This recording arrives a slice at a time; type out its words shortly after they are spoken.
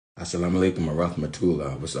Assalamu alaikum wa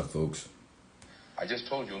rahmatullah. What's up, folks? I just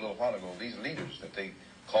told you a little while ago, these leaders that they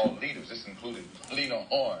call leaders, this included Lena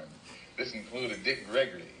Horne, this included Dick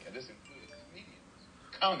Gregory, and this included comedians,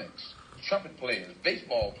 comics, trumpet players,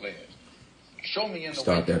 baseball players. Show me in the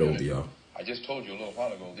Start that over, y'all. I just told you a little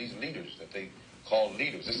while ago, these leaders that they call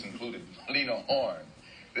leaders, this included Lena Horne,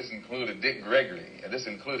 this included Dick Gregory, and this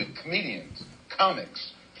included comedians,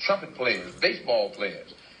 comics, trumpet players, baseball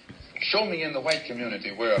players. Show me in the white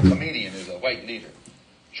community where a comedian is a white leader.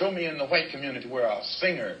 Show me in the white community where a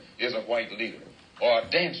singer is a white leader, or a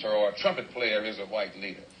dancer or a trumpet player is a white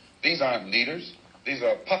leader. These aren't leaders. These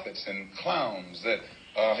are puppets and clowns that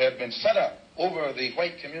have been set up over the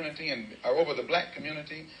white community and over the black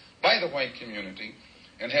community by the white community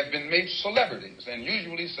and have been made celebrities and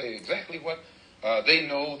usually say exactly what they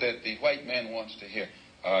know that the white man wants to hear.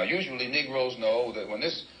 Usually Negroes know that when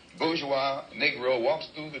this bourgeois Negro walks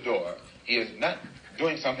through the door, he is not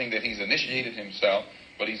doing something that he's initiated himself,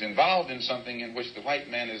 but he's involved in something in which the white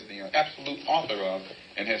man is the absolute author of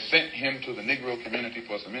and has sent him to the Negro community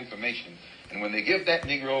for some information. And when they give that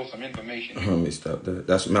Negro some information... Let me stop that.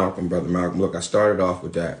 That's Malcolm, Brother Malcolm. Look, I started off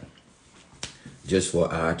with that just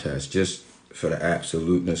for eye test, just for the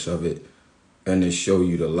absoluteness of it, and to show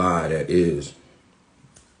you the lie that is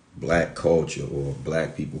black culture or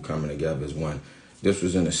black people coming together as one. This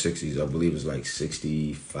was in the 60s. I believe it was like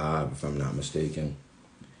 65, if I'm not mistaken.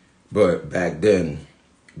 But back then,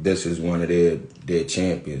 this is one of their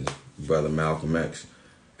champions, Brother Malcolm X.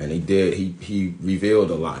 And he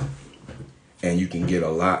revealed a lot. And you can get a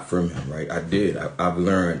lot from him, right? I've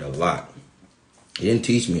learned a lot. He didn't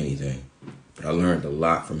teach me anything. But I learned a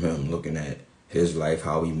lot from him, looking at his life,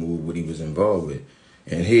 how he moved, what he was involved with.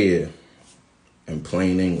 And here, in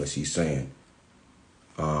plain English, he's saying,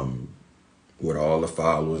 with all the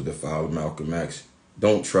followers that follow Malcolm X,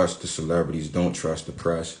 don't trust the celebrities, don't trust the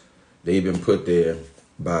press. They've been put there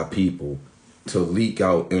by people to leak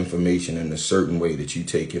out information in a certain way that you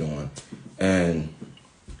take it on. And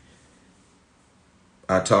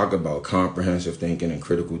I talk about comprehensive thinking and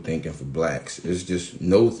critical thinking for blacks. It's just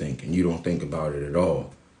no thinking. You don't think about it at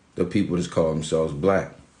all. The people just call themselves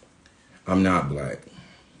black. I'm not black.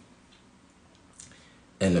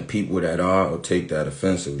 And the people that are will take that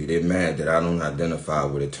offensively. They're mad that I don't identify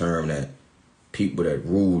with a term that people that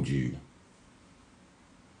ruled you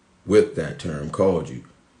with that term called you.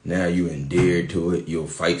 Now you endeared to it. You'll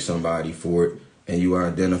fight somebody for it. And you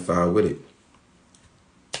identify with it.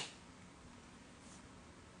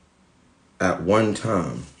 At one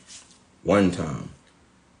time,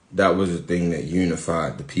 that was the thing that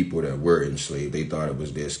unified the people that were enslaved. They thought it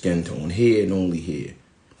was their skin tone, here and only here.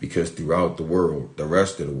 Because throughout the world, the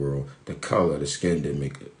rest of the world, the color of the skin didn't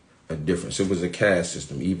make a difference. It was a caste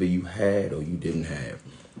system. Either you had or you didn't have.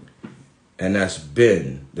 And that's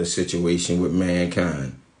been the situation with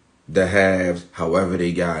mankind. The haves, however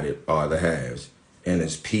they got it, are the haves. And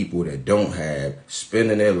it's people that don't have,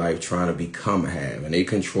 spending their life trying to become a have. And they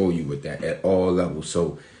control you with that at all levels.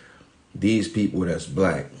 So these people that's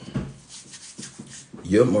black,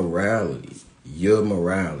 your morality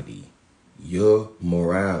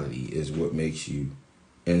is what makes you,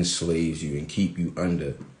 enslaves you, and keep you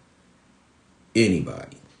under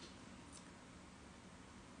anybody.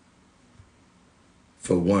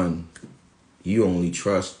 For one, you only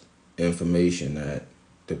trust information that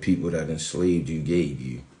the people that enslaved you gave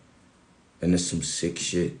you. And it's some sick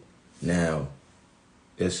shit. Now,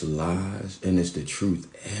 it's lies and it's the truth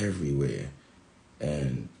everywhere.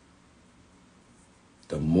 And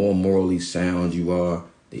the more morally sound you are,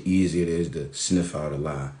 the easier it is to sniff out a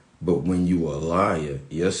lie. But when you a liar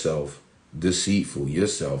yourself, deceitful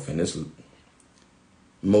yourself, and it's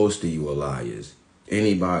most of you are liars.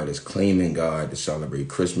 Anybody that's claiming God to celebrate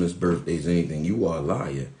Christmas, birthdays, anything, you are a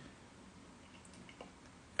liar.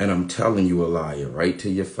 And I'm telling you a liar right to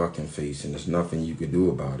your fucking face, and there's nothing you can do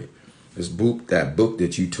about it. That book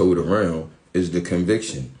that you tote around is the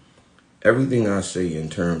conviction. Everything I say in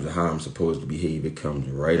terms of how I'm supposed to behave, it comes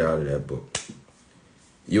right out of that book.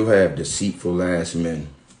 You'll have deceitful ass men.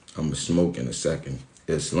 I'm going to smoke in a second.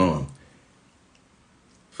 Islam.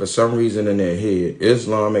 For some reason in their head,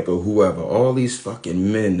 Islamic or whoever, all these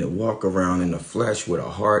fucking men that walk around in the flesh with a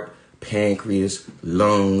heart, pancreas,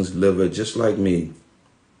 lungs, liver, just like me,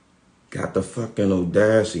 got the fucking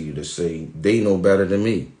audacity to say they know better than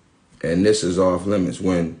me. And this is off limits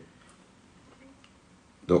when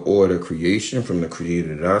the order of creation from the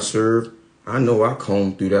creator that I serve, I know I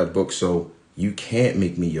combed through that book, so you can't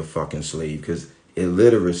make me your fucking slave, because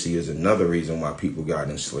illiteracy is another reason why people got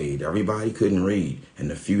enslaved. Everybody couldn't read,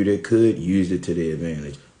 and the few that could used it to their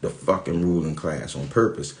advantage. The fucking ruling class on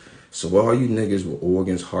purpose. So all you niggas with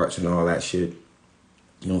organs, hearts, and all that shit,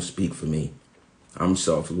 you don't speak for me. I'm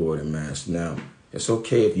self-lord and master. Now, it's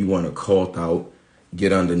okay if you want to cult out,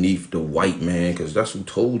 get underneath the white man, because that's who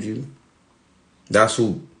told you. That's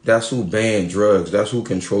who banned drugs. That's who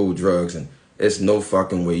controlled drugs. And it's no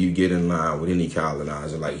fucking way you get in line with any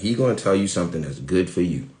colonizer. Like, he gonna tell you something that's good for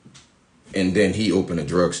you, and then he open a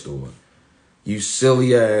drugstore. You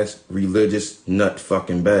silly ass religious nut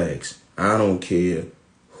fucking bags. I don't care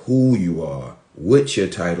who you are, what your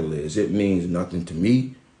title is. It means nothing to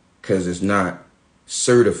me, because it's not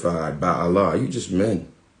certified by Allah. You just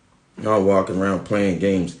men. Y'all walking around playing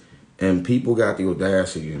games, and people got the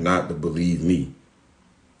audacity not to believe me.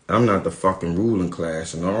 I'm not the fucking ruling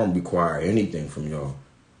class, and I don't require anything from y'all.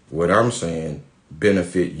 What I'm saying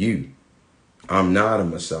benefit you. I'm not a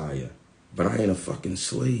messiah, but I ain't a fucking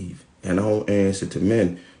slave, and I don't answer to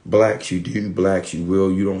men. Blacks you do, blacks you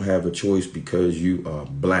will. You don't have a choice because you are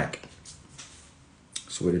black.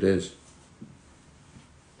 That's what it is.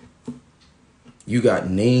 You got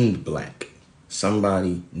named black.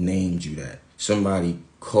 Somebody named you that. Somebody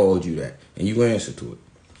called you that, and you answer to it.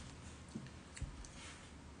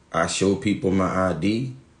 I show people my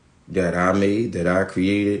ID that I made, that I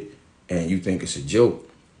created, and you think it's a joke.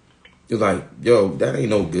 You're like, yo, that ain't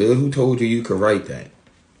no good. Who told you you could write that?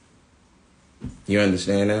 You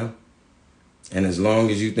understand now? And as long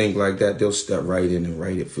as you think like that, they'll step right in and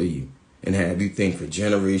write it for you and have you think for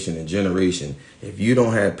generation and generation. If you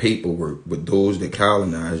don't have paperwork with those that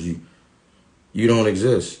colonize you, you don't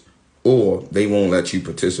exist. Or they won't let you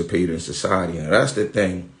participate in society. And that's the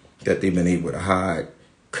thing that they've been able to hide,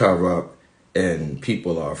 cover up, and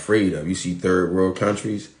people are afraid of. You see third world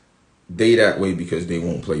countries, they that way because they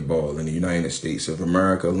won't play ball. In the United States of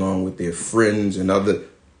America, along with their friends and other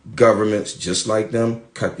governments just like them,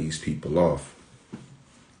 cut these people off.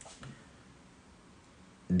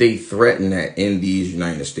 They threaten that in these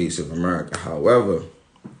United States of America. However,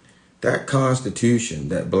 that Constitution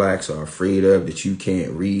that blacks are afraid of, that you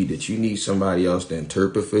can't read, that you need somebody else to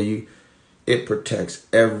interpret for you, it protects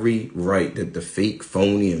every right that the fake,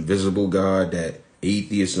 phony, invisible God, that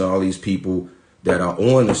atheists and all these people that are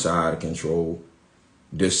on the side of control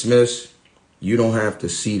dismiss. You don't have to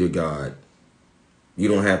see the God. You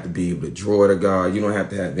don't have to be able to draw the God. You don't have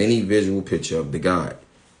to have any visual picture of the God.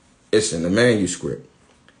 It's in the manuscript.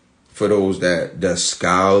 For those that's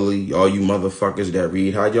scholarly, all you motherfuckers that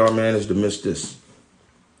read, how y'all managed to miss this?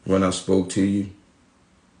 When I spoke to you,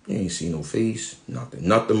 you ain't see no face,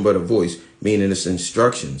 nothing but a voice, meaning it's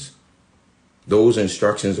instructions. Those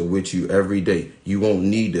instructions are with you every day. You won't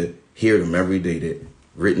need to hear them every day. That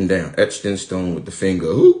written down, etched in stone with the finger.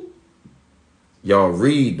 Who? Y'all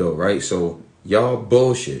read though, right? So y'all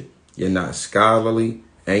bullshit. You're not scholarly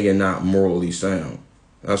and you're not morally sound.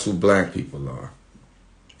 That's who black people are.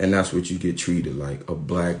 And that's what you get treated like, a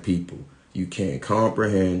black people. You can't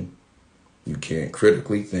comprehend. You can't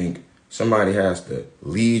critically think. Somebody has to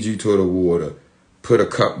lead you to the water, put a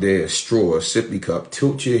cup there, a straw, a sippy cup,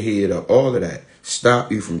 tilt your head up, all of that.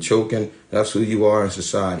 Stop you from choking. That's who you are in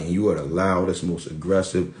society. And you are the loudest, most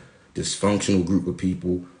aggressive, dysfunctional group of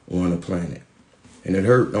people on the planet. And it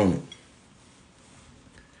hurt, don't it?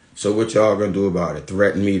 So what y'all gonna do about it?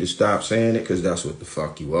 Threaten me to stop saying it? Because that's what the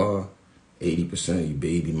fuck you are. 80% of you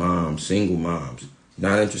baby moms, single moms,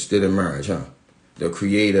 not interested in marriage, huh? The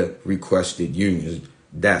Creator requested unions.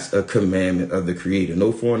 That's a commandment of the Creator.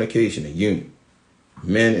 No fornication, a union.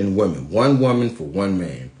 Men and women. One woman for one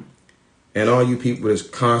man. And all you people that's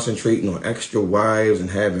concentrating on extra wives and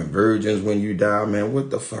having virgins when you die, man, what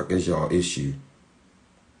the fuck is y'all issue?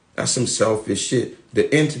 That's some selfish shit.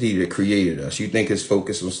 The entity that created us, you think it's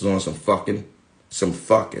focused on some fucking? Some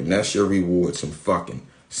fucking. That's your reward, some fucking.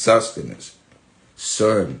 Sustenance,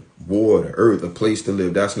 sun, water, earth, a place to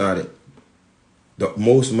live. That's not it. The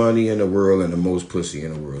most money in the world and the most pussy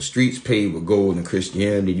in the world. Streets paved with gold in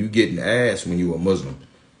Christianity. You getting ass when you a Muslim.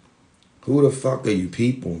 Who the fuck are you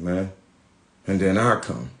people, man? And then I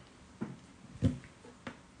come. And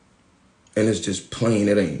it's just plain.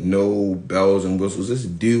 It ain't no bells and whistles.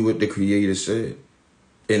 Just do what the Creator said.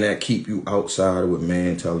 And that keep you outside of what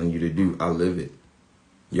man telling you to do. I live it.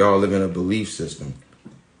 Y'all live in a belief system.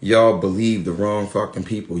 Y'all believe the wrong fucking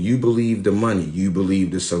people. You believe the money. You believe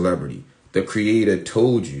the celebrity. The Creator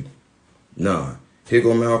told you. Nah. Here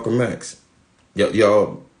go Malcolm X.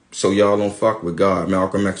 Y'all don't fuck with God.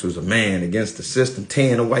 Malcolm X was a man against the system,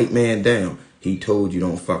 tearing a white man down. He told you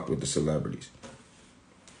don't fuck with the celebrities.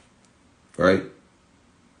 Right?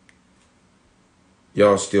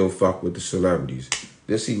 Y'all still fuck with the celebrities.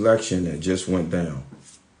 This election that just went down.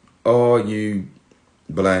 All you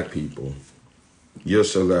black people, your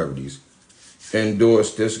celebrities,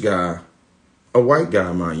 endorsed this guy, a white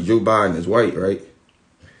guy, mind you. Joe Biden is white, right?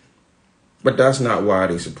 But that's not why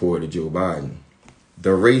they supported Joe Biden. The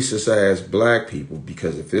racist ass black people,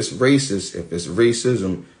 because if it's racist, if it's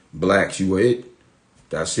racism, blacks, you are it.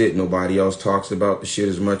 That's it. Nobody else talks about the shit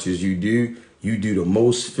as much as you do. You do the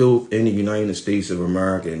most filth in the United States of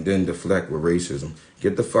America and then deflect with racism.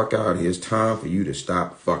 Get the fuck out of here. It's time for you to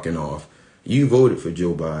stop fucking off. You voted for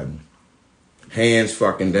Joe Biden. Hands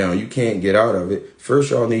fucking down. You can't get out of it. First,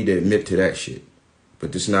 y'all need to admit to that shit.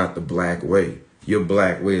 But it's not the black way. Your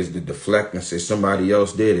black way is to deflect and say somebody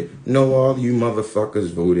else did it. No, all you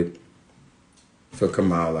motherfuckers voted for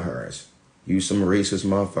Kamala Harris. You some racist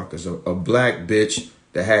motherfuckers. A black bitch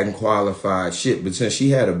that hadn't qualified shit. But since she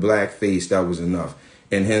had a black face, that was enough.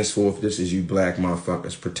 And henceforth, this is you black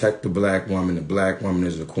motherfuckers. Protect the black woman. The black woman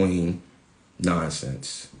is the queen.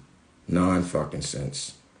 Nonsense. Non-fucking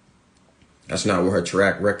sense. That's not what her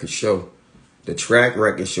track record show. The track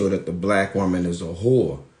record show that the black woman is a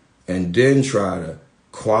whore. And then try to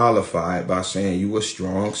qualify it by saying you a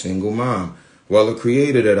strong single mom. Well, the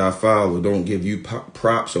creator that I follow don't give you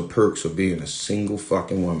props or perks for being a single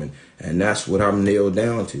fucking woman. And that's what I'm nailed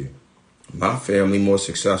down to. My family more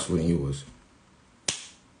successful than yours.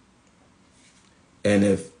 And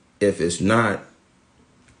if it's not,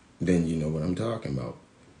 then you know what I'm talking about.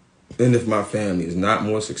 And if my family is not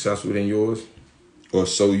more successful than yours, or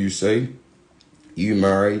so you say, you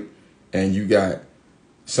married and you got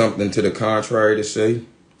something to the contrary to say,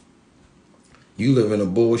 you live in a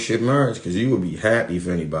bullshit marriage, because you would be happy if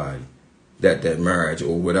anybody that marriage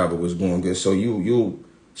or whatever was going good. So you'll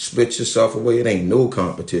split yourself away. It ain't no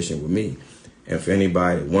competition with me. And for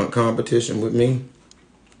anybody that want competition with me,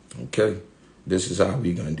 okay, this is how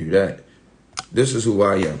we gonna do that. This is who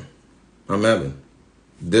I am. I'm Evan.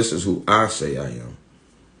 This is who I say I am.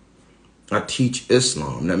 I teach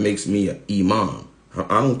Islam. That makes me an imam.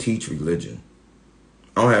 I don't teach religion.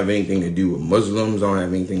 I don't have anything to do with Muslims. I don't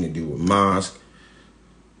have anything to do with mosque.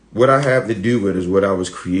 What I have to do with is what I was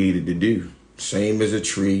created to do. Same as a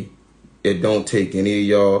tree. It don't take any of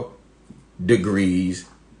y'all degrees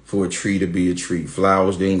for a tree to be a tree.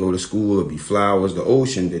 Flowers didn't go to school to be flowers. The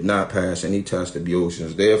ocean did not pass any test to be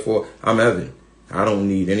oceans. Therefore, I'm Evan. I don't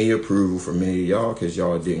need any approval from any of y'all because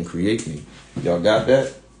y'all didn't create me. Y'all got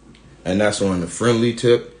that? And that's on the friendly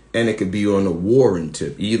tip, and it could be on the warring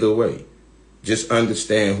tip. Either way. Just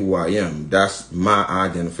understand who I am. That's my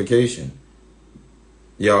identification.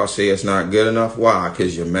 Y'all say it's not good enough. Why?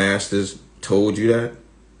 Because your masters told you that?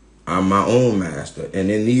 I'm my own master.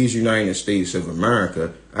 And in these United States of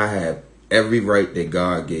America, I have every right that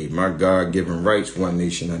God gave. My God-given rights, one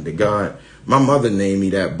nation under God. My mother named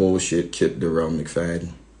me that bullshit, Kip Darrell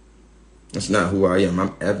McFadden. That's not who I am.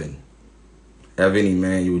 I'm Evan. Evan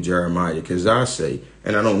Emmanuel Jeremiah. Because I say,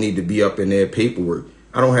 and I don't need to be up in their paperwork.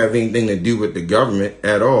 I don't have anything to do with the government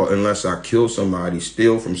at all unless I kill somebody,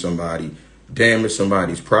 steal from somebody, damage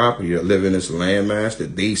somebody's property, or live in this landmass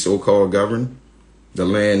that they so-called govern, the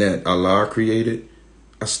land that Allah created.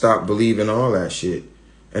 I stopped believing all that shit.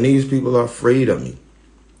 And these people are afraid of me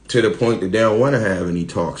to the point that they don't want to have any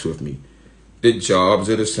talks with me. The jobs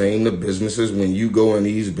are the same, the businesses. When you go in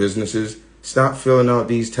these businesses, stop filling out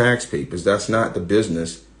these tax papers. That's not the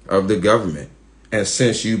business of the government. And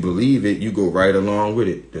since you believe it, you go right along with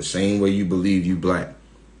it. The same way you believe you black.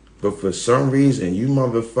 But for some reason, you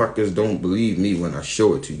motherfuckers don't believe me when I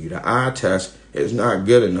show it to you. The eye test is not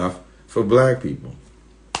good enough for black people.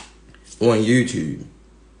 On YouTube,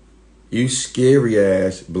 you scary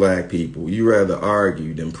ass black people, you rather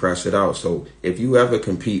argue than press it out. So if you ever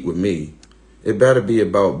compete with me, it better be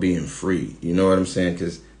about being free. You know what I'm saying?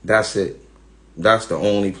 Because that's it. That's the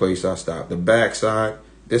only place I stop. The backside,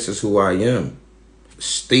 this is who I am.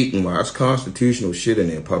 Stating wise, constitutional shit in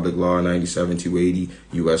there. Public Law 97-280,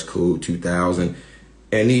 U.S. Code 2000.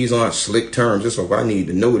 And these aren't slick terms. Just so I need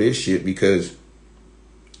to know this shit because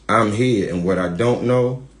I'm here. And what I don't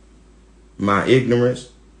know, my ignorance,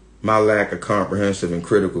 my lack of comprehensive and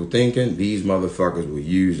critical thinking, these motherfuckers will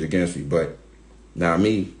use against me. But not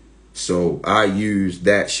me. So I use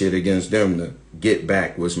that shit against them to get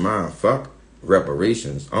back what's mine. Fuck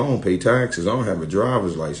reparations. I don't pay taxes. I don't have a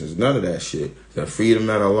driver's license. None of that shit. The freedom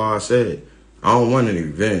that Allah said. I don't want any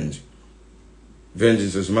revenge.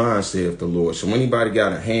 Vengeance is mine, saith the Lord. So anybody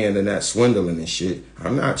got a hand in that swindling and shit,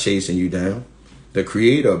 I'm not chasing you down. The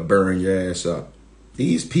Creator burn your ass up.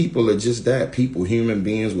 These people are just that. People, human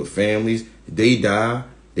beings with families. They die.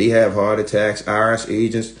 They have heart attacks. IRS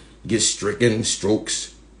agents get stricken,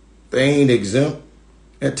 strokes. They ain't exempt.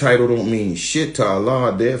 That title don't mean shit to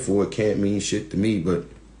Allah, therefore it can't mean shit to me, but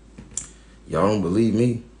y'all don't believe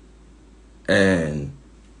me. And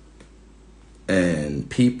And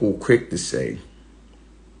people quick to say,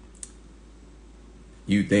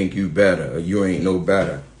 you think you better, or you ain't no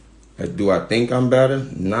better. Do I think I'm better?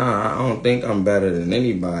 Nah, I don't think I'm better than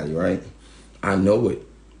anybody, right? I know it.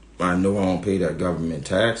 I know I don't pay that government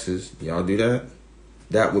taxes. Y'all do that?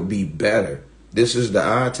 That would be better. This is the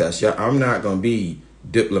eye test. I'm not going to be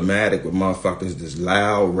diplomatic with motherfuckers that's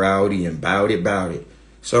loud, rowdy, and bout it.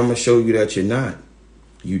 So I'm going to show you that you're not.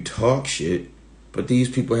 You talk shit, but these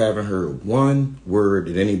people haven't heard one word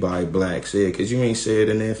that anybody black said because you ain't said it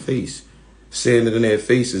in their face. Saying it in their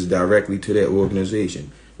faces directly to that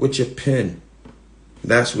organization with your pen.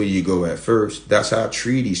 That's where you go at first. That's how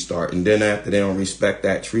treaties start. And then after they don't respect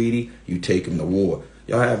that treaty, you take them to war.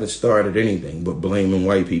 Y'all haven't started anything but blaming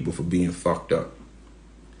white people for being fucked up.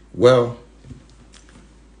 Well,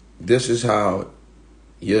 this is how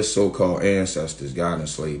your so-called ancestors got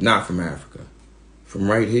enslaved. Not from Africa.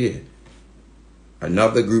 From right here.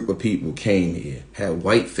 Another group of people came here, had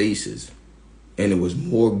white faces, and it was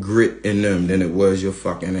more grit in them than it was your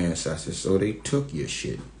fucking ancestors. So they took your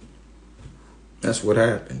shit. That's what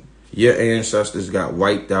happened. Your ancestors got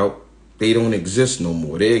wiped out. They don't exist no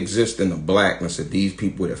more. They exist in the blackness of these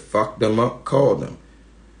people that fucked them up, called them.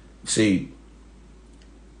 See,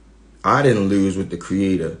 I didn't lose what the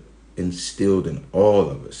Creator instilled in all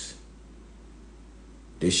of us.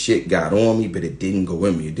 This shit got on me, but it didn't go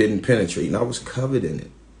in me. It didn't penetrate, and I was covered in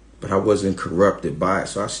it. But I wasn't corrupted by it,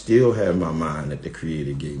 so I still have my mind that the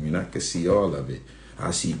Creator gave me, and I could see all of it.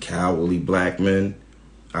 I see cowardly black men.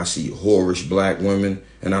 I see whorish black women,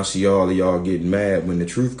 and I see all of y'all getting mad when the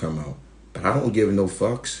truth come out. But I don't give no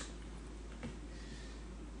fucks.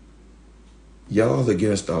 Y'all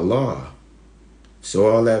against Allah. So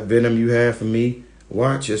all that venom you have for me,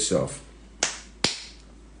 watch yourself.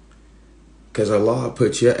 Because Allah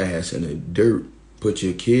put your ass in the dirt. Put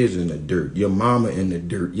your kids in the dirt. Your mama in the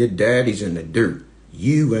dirt. Your daddy's in the dirt.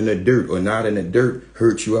 You in the dirt or not in the dirt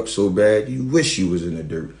hurt you up so bad you wish you was in the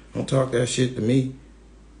dirt. Don't talk that shit to me.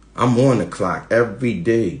 I'm on the clock every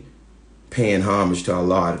day paying homage to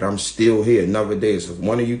Allah that I'm still here another day. So if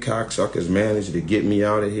one of you cocksuckers managed to get me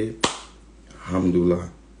out of here, alhamdulillah,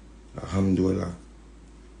 alhamdulillah.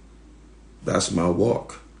 That's my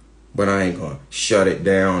walk. But I ain't gonna shut it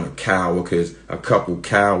down or cower because a couple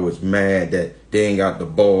cowards mad that they ain't got the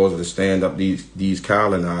balls to stand up these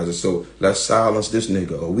colonizers. So let's silence this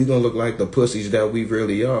nigga or we gonna look like the pussies that we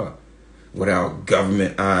really are. Without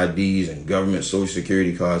government IDs and government social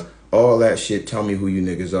security cards, all that shit, tell me who you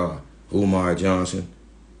niggas are. Umar Johnson,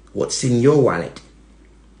 what's in your wallet?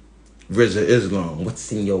 Rizza Islam, what's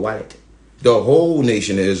in your wallet? The whole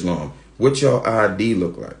nation of Islam, what your ID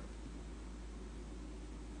look like?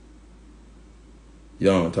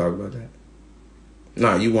 Y'all don't talk about that?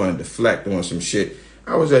 Nah, you want to deflect on some shit.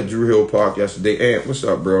 I was at Drew Hill Park yesterday. Ant, what's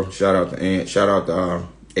up, bro? Shout out to Ant. Shout out to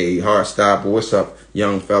Heartstopper. What's up,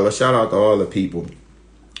 young fella? Shout out to all the people,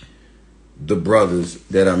 the brothers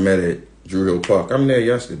that I met at Drew Hill Park. I'm there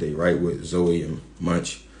yesterday, right, with Zoe and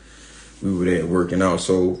Munch. We were there working out.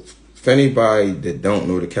 So if anybody that don't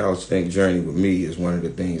know, the calisthenic journey with me is one of the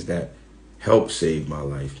things that helped save my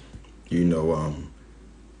life. You know,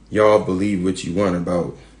 y'all believe what you want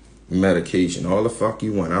about medication. All the fuck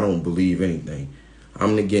you want. I don't believe anything.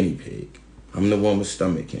 I'm the guinea pig. I'm the one with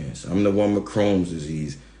stomach cancer. I'm the one with Crohn's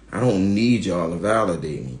disease. I don't need y'all to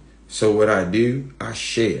validate me. So what I do, I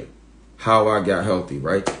share how I got healthy,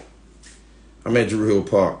 right? I'm at Drew Hill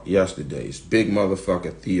Park yesterday. It's big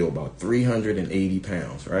motherfucker Theo, about 380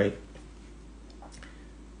 pounds, right?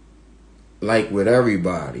 Like with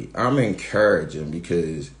everybody, I'm encouraging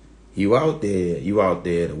because you out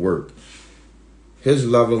there to work. His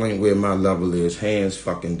level ain't where my level is, hands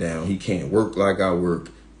fucking down. He can't work like I work.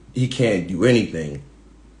 He can't do anything.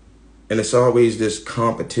 And it's always this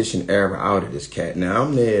competition era out of this cat. Now,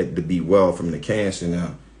 I'm there to be well from the cancer.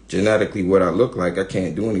 Now, genetically, what I look like, I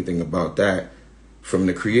can't do anything about that from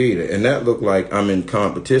the Creator. And that look like I'm in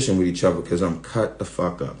competition with each other because I'm cut the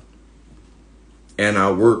fuck up. And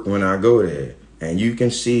I work when I go there. And you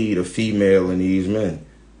can see the female in these men.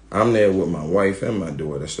 I'm there with my wife and my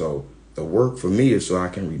daughter. So the work for me is so I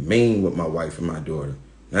can remain with my wife and my daughter.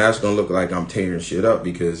 Now, it's going to look like I'm tearing shit up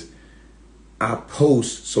because I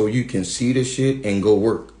post so you can see the shit and go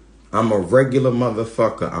work. I'm a regular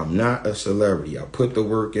motherfucker. I'm not a celebrity. I put the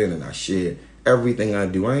work in and I share everything I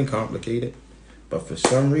do. I ain't complicated. But for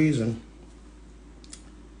some reason,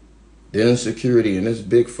 the insecurity in this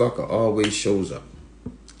big fucker always shows up.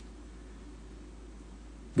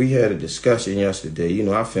 We had a discussion yesterday. You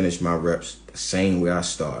know, I finished my reps the same way I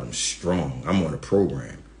started. I'm strong. I'm on a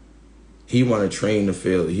program. He want to train the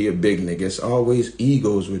field. He a big nigga. It's always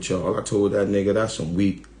egos with y'all. I told that nigga that's some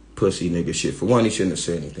weak pussy nigga shit. For one, he shouldn't have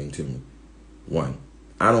said anything to me. One,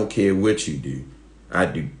 I don't care what you do. I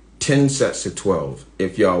do 10 sets of 12.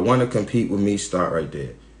 If y'all want to compete with me, start right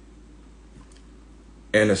there.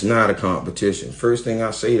 And it's not a competition. First thing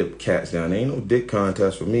I say to cats down, there ain't no dick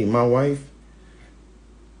contest with me. My wife,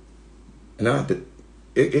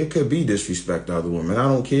 it could be disrespect to other women. I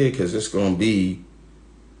don't care, because it's going to be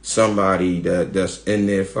somebody that's in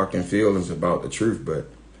their fucking feelings about the truth. But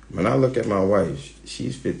when I look at my wife,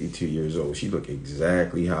 she's 52 years old. She look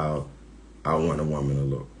exactly how I want a woman to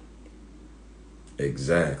look.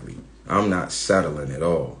 Exactly. I'm not settling at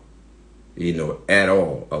all. You know, at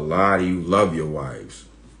all. A lot of you love your wives.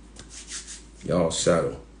 Y'all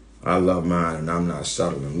settle. I love mine, and I'm not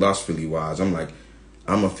settling. Lustfully wise, I'm a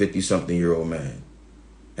 50-something-year-old man.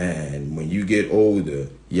 And when you get older,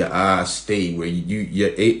 your eyes stay where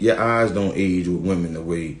your eyes don't age with women the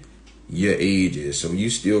way your age is. So you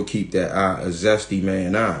still keep that eye, a zesty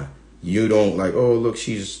man eye. You don't like, oh, look,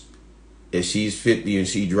 if she's 50 and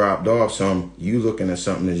she dropped off some, you looking at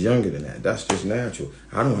something that's younger than that. That's just natural.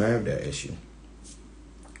 I don't have that issue.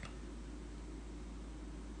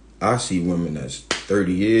 I see women that's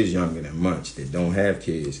 30 years younger than Munch that don't have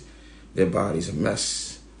kids. Their body's a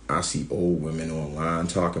mess. I see old women online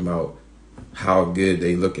talking about how good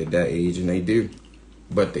they look at that age, and they do.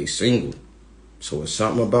 But they single. So it's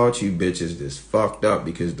something about you bitches that's fucked up,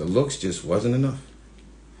 because the looks just wasn't enough.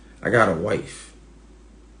 I got a wife.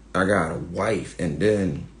 And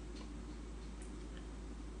then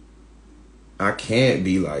I can't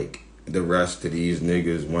be like the rest of these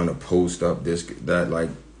niggas want to post up this, that, like,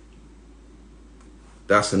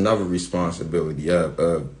 that's another responsibility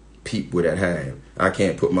of people that have. I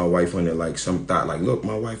can't put my wife on there like some thought, like, look,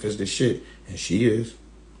 my wife is the shit. And she is.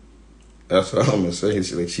 That's what I'm going to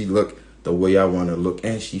say. She look the way I want to look.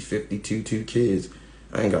 And she 52, 2 kids.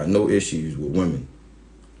 I ain't got no issues with women.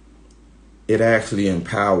 It actually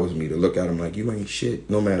empowers me to look at them like, you ain't shit.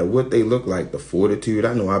 No matter what they look like, the fortitude,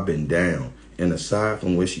 I know I've been down. And aside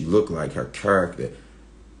from what she looked like, her character,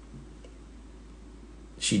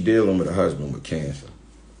 she dealing with a husband with cancer.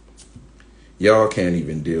 Y'all can't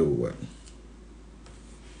even deal with what?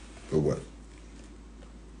 With what?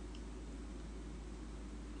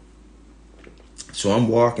 So I'm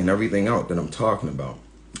walking everything out that I'm talking about.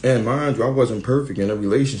 And mind you, I wasn't perfect in a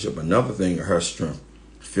relationship. Another thing of her strength.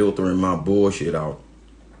 Filtering my bullshit out.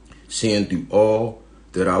 Seeing through all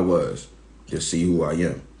that I was to see who I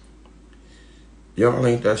am. Y'all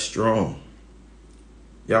ain't that strong.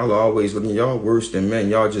 Y'all always looking, y'all worse than men.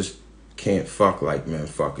 Y'all just can't fuck like men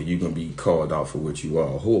fuck, or you gonna be called out for what you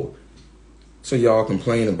are, a whore. So y'all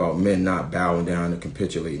complain about men not bowing down and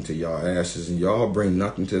capitulating to y'all asses, and y'all bring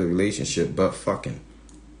nothing to the relationship but fucking.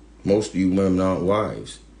 Most of you women aren't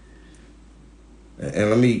wives.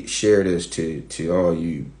 And let me share this to all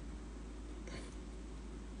you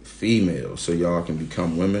females so y'all can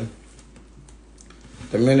become women.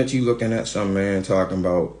 The minute you looking at some man talking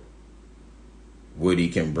about what he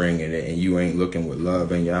can bring in it, and you ain't looking with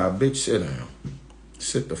love in your eye, bitch, sit down.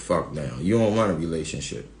 Sit the fuck down. You don't want a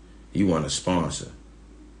relationship. You want a sponsor.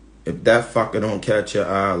 If that fucker don't catch your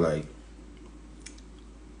eye, like,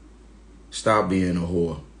 stop being a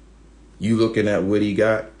whore. You looking at what he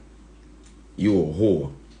got, you a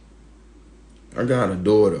whore. I got a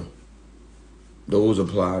daughter. Those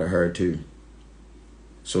apply to her too.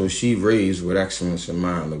 So she raised with excellence in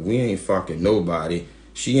mind. Look, we ain't fucking nobody.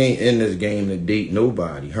 She ain't in this game to date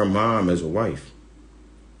nobody. Her mom is a wife.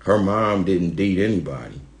 Her mom didn't date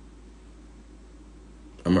anybody.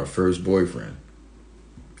 I'm her first boyfriend.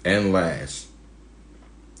 And last.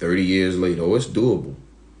 30 years later. Oh, it's doable.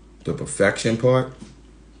 The perfection part.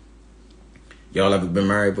 Y'all ever been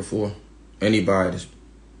married before? Anybody?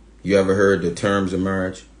 You ever heard the terms of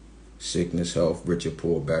marriage? Sickness, health, rich or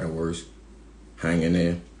poor, bad or worse. Hang in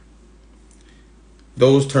there.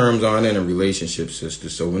 Those terms aren't in a relationship, sister.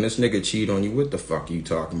 So when this nigga cheat on you, what the fuck are you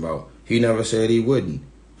talking about? He never said he wouldn't.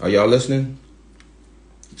 Are y'all listening?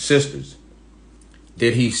 Sisters,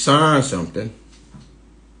 did he sign something?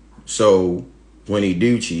 So when he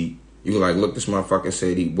do cheat, you like, look, this motherfucker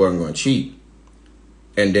said he wasn't going to cheat.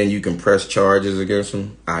 And then you can press charges against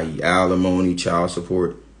him, i.e. alimony, child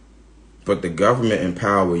support. But the government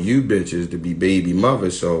empower you bitches to be baby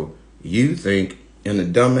mothers, so you think, and the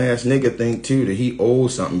dumbass nigga think too, that he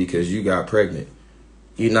owes something because you got pregnant.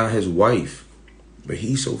 You're not his wife. But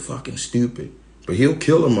he's so fucking stupid. But he'll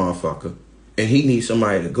kill a motherfucker. And he needs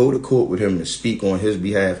somebody to go to court with him to speak on his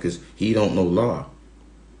behalf because he don't know law.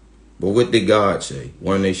 But what did God say?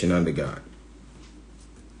 One nation under God.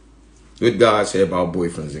 What did God say about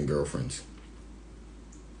boyfriends and girlfriends?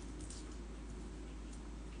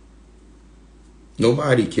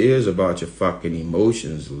 Nobody cares about your fucking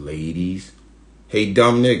emotions, ladies. Hey,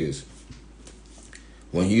 dumb niggas.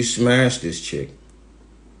 When you smash this chick,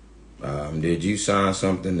 did you sign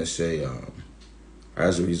something to say,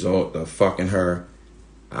 as a result of fucking her,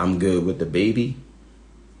 I'm good with the baby?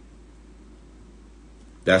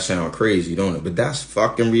 That sound crazy, don't it? But that's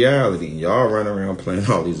fucking reality. Y'all run around playing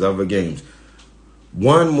all these other games.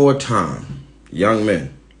 One more time, young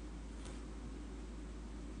men.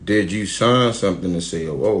 Did you sign something to say,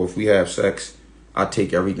 oh, if we have sex, I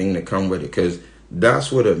take everything that come with it? Because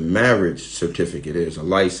that's what a marriage certificate is, a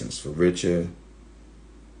license for Richard,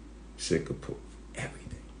 Singapore,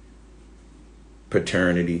 everything.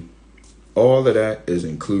 Paternity, all of that is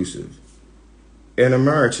inclusive. And a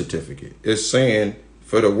marriage certificate is saying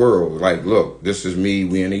for the world, like, look, this is me,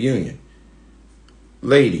 we in a union.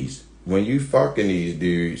 Ladies, when you fucking these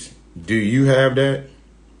dudes, do you have that?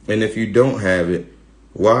 And if you don't have it,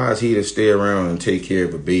 why is he to stay around and take care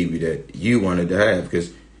of a baby that you wanted to have?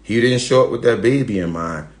 Because he didn't show up with that baby in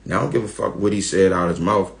mind. Now, I don't give a fuck what he said out of his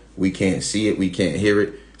mouth. We can't see it. We can't hear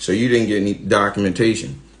it. So you didn't get any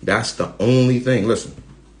documentation. That's the only thing. Listen,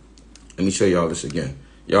 let me show y'all this again.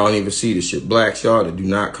 Y'all don't even see this shit. Blacks, y'all that do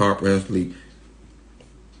not comprehensively.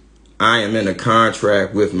 I am in a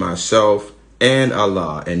contract with myself and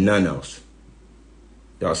Allah and none else.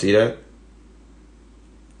 Y'all see that?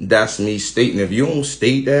 That's me stating. If you don't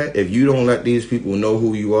state that, if you don't let these people know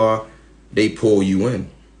who you are, they pull you in.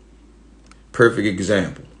 Perfect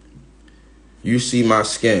example. You see my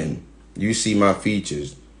skin, you see my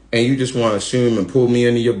features, and you just want to assume and pull me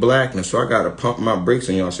into your blackness. So I got to pump my brakes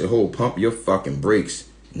and y'all say, oh, pump your fucking brakes,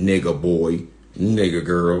 nigga boy, nigga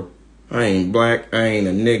girl. I ain't black, I ain't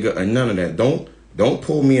a nigga, or none of that. Don't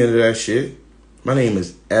pull me into that shit. My name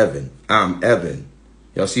is Evan. I'm Evan.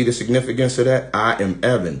 Y'all see the significance of that? I am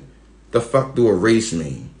Evan. The fuck do a race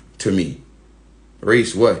mean to me?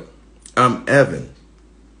 Race what? I'm Evan.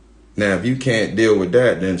 Now, if you can't deal with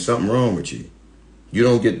that, then something wrong with you. You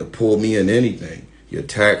don't get to pull me in anything. Your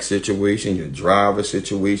tax situation, your driver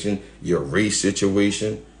situation, your race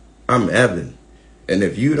situation. I'm Evan. And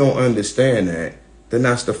if you don't understand that, then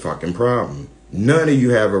that's the fucking problem. None of you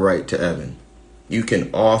have a right to Evan. You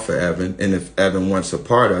can offer Evan, and if Evan wants a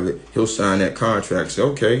part of it, he'll sign that contract. Say,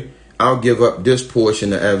 okay, I'll give up this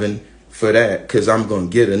portion of Evan for that because I'm going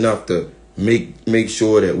to get enough to make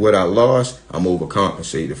sure that what I lost, I'm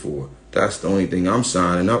overcompensated for. That's the only thing I'm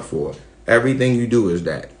signing up for. Everything you do is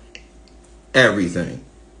that. Everything.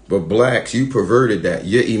 But blacks, you perverted that.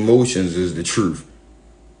 Your emotions is the truth.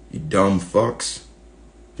 You dumb fucks.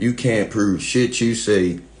 You can't prove shit you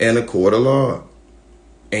say in a court of law.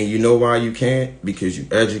 And you know why you can't? Because you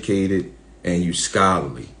educated and you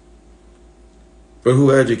scholarly. But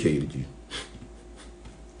who educated you?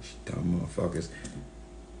 Dumb motherfuckers.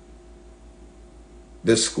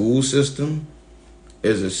 The school system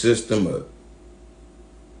is a system of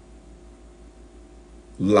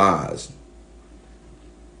lies.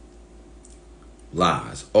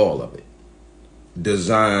 Lies, all of it.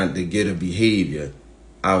 Designed to get a behavior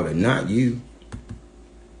out of not you.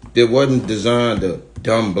 It wasn't designed to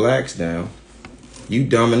dumb blacks down. You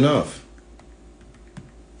dumb enough.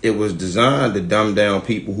 It was designed to dumb down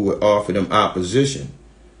people who would offer them opposition.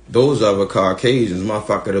 Those other Caucasians,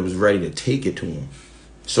 motherfucker, that was ready to take it to them.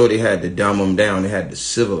 So they had to dumb them down. They had to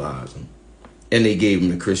civilize them. And they gave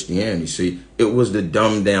them to Christianity. See, it was to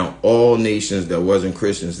dumb down all nations that wasn't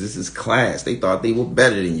Christians. This is class. They thought they were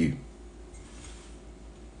better than you.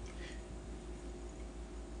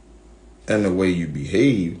 And the way you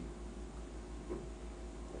behave,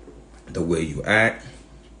 the way you act,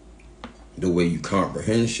 the way you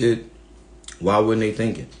comprehend shit, why wouldn't they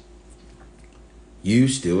think it? You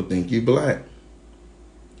still think you black.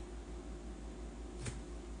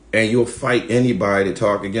 And you'll fight anybody to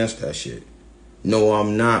talk against that shit. No,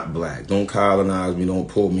 I'm not black. Don't colonize me. Don't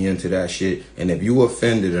pull me into that shit. And if you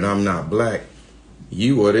offended and I'm not black,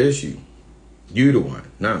 you are the issue. You the one,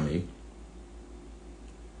 not me.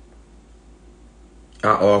 I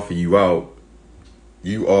offer you out.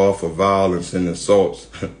 You offer violence and assaults.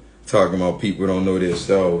 Talking about people don't know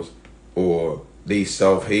themselves or they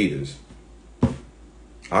self-haters.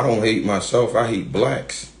 I don't hate myself. I hate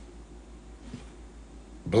blacks.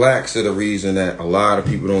 Blacks are the reason that a lot of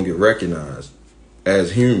people don't get recognized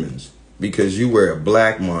as humans because you wear a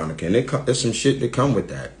black moniker. And there's some shit that come with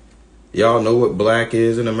that. Y'all know what black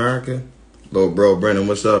is in America? Little bro Brennan,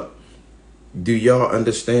 what's up? Do y'all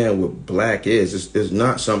understand what black is? It's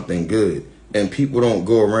not something good. And people don't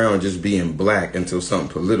go around just being black until something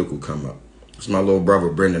political come up. It's my little brother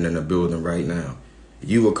Brendan in the building right now.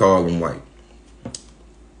 You would call him white.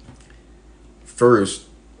 First,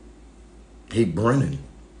 He Brennan.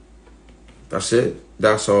 That's it.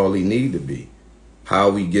 That's all he need to be. How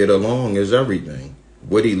we get along is everything.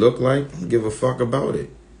 What he look like, I don't give a fuck about it.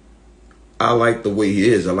 I like the way he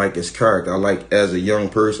is. I like his character. I like, as a young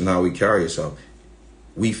person, how he carry himself.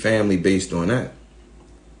 We family based on that.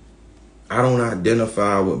 I don't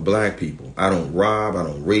identify with black people. I don't rob. I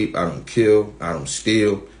don't rape. I don't kill. I don't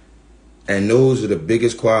steal. And those are the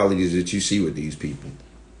biggest qualities that you see with these people.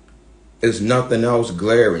 There's nothing else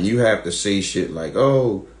glaring. You have to say shit like,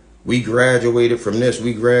 oh, we graduated from this.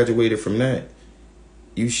 We graduated from that.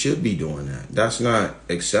 You should be doing that. That's not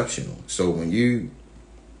exceptional. So when you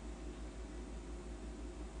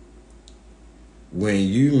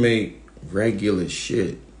make regular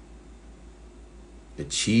shit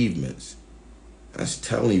achievements, that's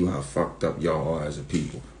telling you how fucked up y'all are as a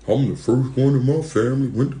people. I'm the first one in my family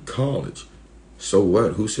went to college. So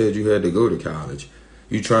what? Who said you had to go to college?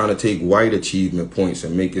 You trying to take white achievement points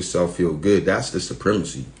and make yourself feel good. That's the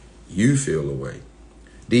supremacy. You feel away.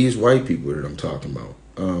 These white people that I'm talking about.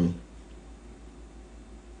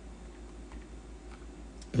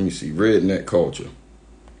 Let me see. Redneck culture.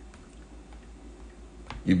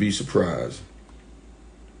 You'd be surprised.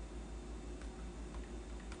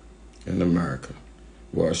 In America.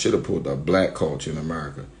 Well, I should have pulled up black culture in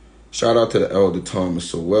America. Shout out to the elder Thomas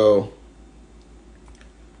Sowell.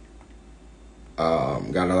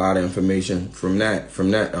 Got a lot of information from that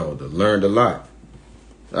elder. Learned a lot.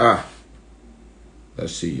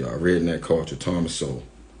 Let's see, y'all. Redneck culture, Thomas Sowell.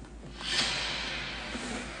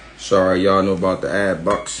 Sorry, y'all know about the ad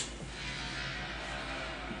bucks.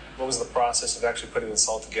 What was the process of actually putting this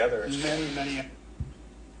all together? Many.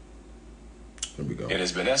 Here we go. It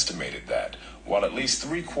has been estimated that while at least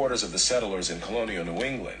 3/4 of the settlers in colonial New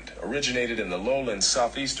England originated in the lowland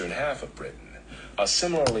southeastern half of Britain, a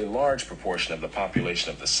similarly large proportion of the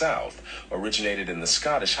population of the South originated in the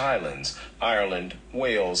Scottish Highlands, Ireland,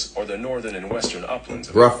 Wales, or the northern and western uplands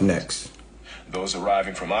of Roughnecks. Those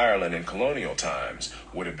arriving from Ireland in colonial times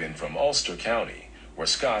would have been from Ulster County, where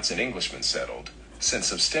Scots and Englishmen settled, since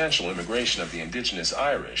substantial immigration of the indigenous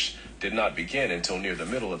Irish did not begin until near the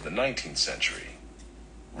middle of the 19th century.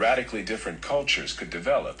 Radically different cultures could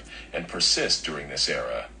develop and persist during this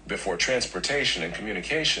era before transportation and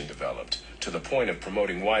communication developed to the point of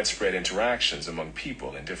promoting widespread interactions among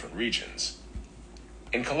people in different regions.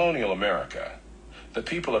 In colonial America, the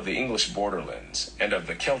people of the English borderlands and of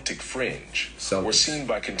the Celtic fringe were seen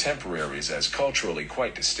by contemporaries as culturally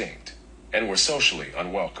quite distinct and were socially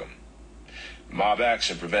unwelcome. Mob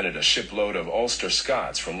action prevented a shipload of Ulster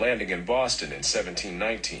Scots from landing in Boston in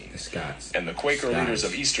 1719. And the Quaker leaders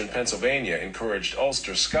of eastern Pennsylvania encouraged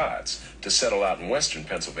Ulster Scots to settle out in western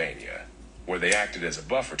Pennsylvania, where they acted as a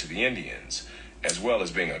buffer to the Indians, as well as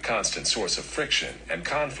being a constant source of friction and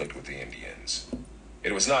conflict with the Indians.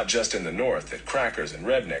 It was not just in the North that crackers and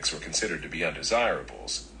rednecks were considered to be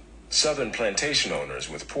undesirables. Southern plantation owners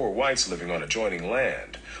with poor whites living on adjoining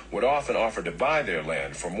land would often offer to buy their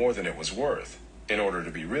land for more than it was worth in order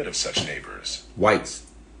to be rid of such neighbors. Whites.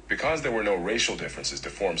 Because there were no racial differences to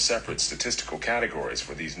form separate statistical categories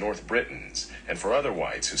for these North Britons and for other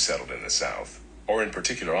whites who settled in the South, or in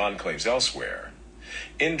particular enclaves elsewhere,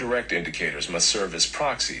 indirect indicators must serve as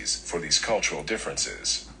proxies for these cultural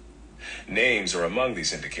differences. Names are among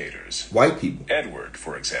these indicators. White people. Edward,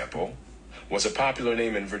 for example, was a popular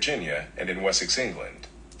name in Virginia and in Wessex, England,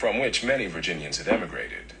 from which many Virginians had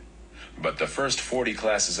emigrated. But the first 40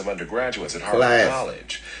 classes of undergraduates at Harvard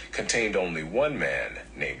College contained only one man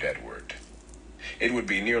named Edward. It would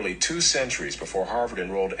be nearly 2 centuries before Harvard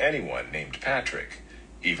enrolled anyone named Patrick,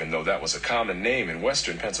 even though that was a common name in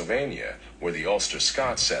western Pennsylvania, where the Ulster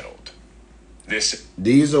Scots settled.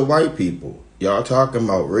 These are white people. Y'all talking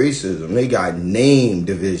about racism. They got name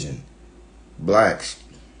division. Blacks.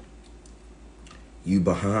 You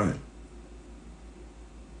behind.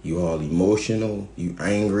 You all emotional. You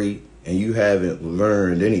angry. And you haven't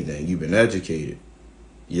learned anything. You've been educated.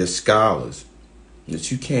 You're scholars.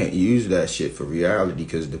 But you can't use that shit for reality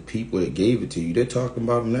because the people that gave it to you, they're talking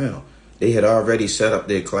about them now. They had already set up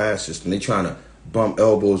their class system. They're trying to bump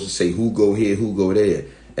elbows and say who go here, who go there.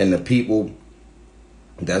 And the people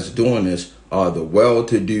that's doing this are the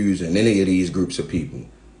well-to-dos in any of these groups of people.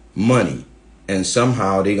 Money. And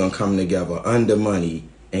somehow they're going to come together under money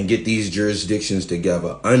and get these jurisdictions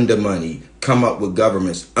together under money, come up with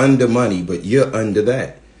governments under money, but you're under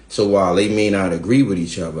that. So while they may not agree with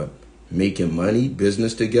each other, making money,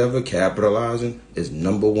 business together, capitalizing is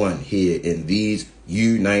number one here in these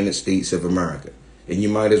United States of America. And you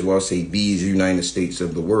might as well say these United States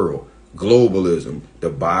of the world. Globalism, the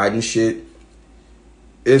Biden shit,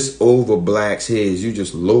 it's over blacks' heads. You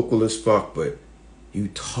just local as fuck, but You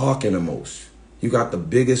talking the most. You got the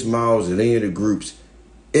biggest mouths of any of the groups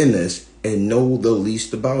in this and know the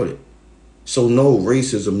least about it. So no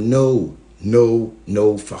racism,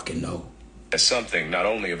 no fucking no. As something not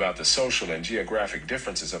only about the social and geographic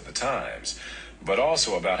differences of the times, but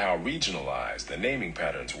also about how regionalized the naming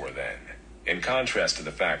patterns were then, in contrast to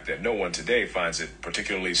the fact that no one today finds it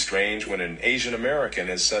particularly strange when an Asian American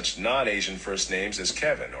has such non-Asian first names as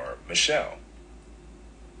Kevin or Michelle.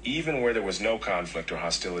 Even where there was no conflict or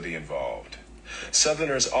hostility involved,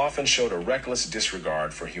 Southerners often showed a reckless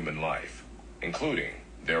disregard for human life, including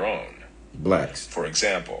their own. Blacks. For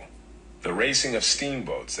example, the racing of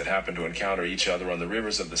steamboats that happened to encounter each other on the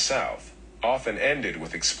rivers of the South often ended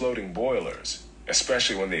with exploding boilers,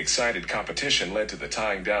 especially when the excited competition led to the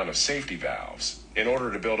tying down of safety valves in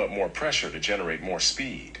order to build up more pressure to generate more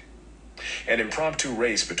speed. An impromptu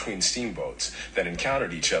race between steamboats that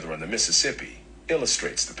encountered each other on the Mississippi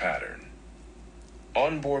illustrates the pattern.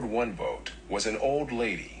 On board one boat was an old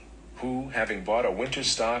lady who, having bought a winter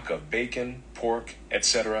stock of bacon, pork,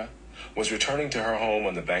 etc., was returning to her home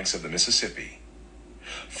on the banks of the Mississippi.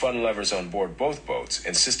 Fun lovers on board both boats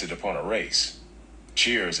insisted upon a race.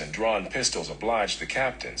 Cheers and drawn pistols obliged the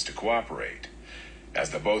captains to cooperate. As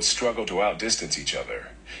the boats struggled to outdistance each other,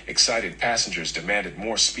 excited passengers demanded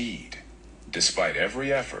more speed. Despite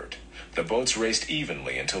every effort, the boats raced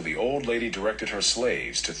evenly until the old lady directed her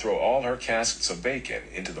slaves to throw all her casks of bacon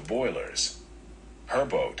into the boilers. Her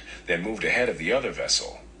boat then moved ahead of the other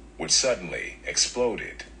vessel, which suddenly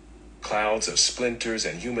exploded. Clouds of splinters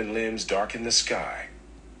and human limbs darkened the sky.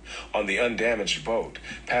 On the undamaged boat,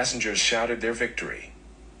 passengers shouted their victory.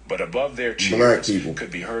 But above their cheers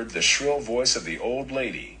could be heard the shrill voice of the old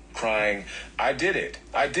lady, crying, "I did it!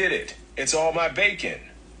 I did it! It's all my bacon!"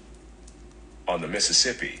 On the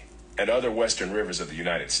Mississippi and other western rivers of the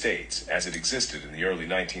United States, as it existed in the early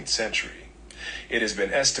 19th century, it has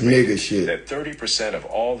been estimated that 30% of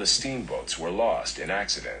all the steamboats were lost in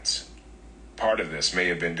accidents. Part of this may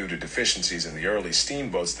have been due to deficiencies in the early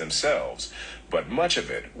steamboats themselves, but much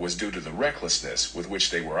of it was due to the recklessness with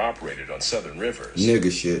which they were operated on southern rivers.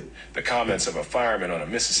 Nigga shit. The comments of a fireman on a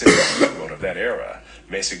Mississippi steamboat of that era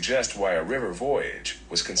may suggest why a river voyage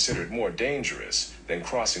was considered more dangerous than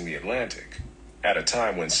crossing the Atlantic, at a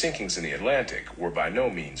time when sinkings in the Atlantic were by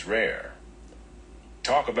no means rare.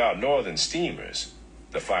 Talk about northern steamers,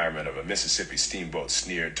 the fireman of a Mississippi steamboat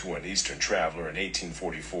sneered to an Eastern traveler in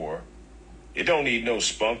 1844. "It don't need no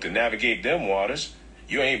spunk to navigate them waters.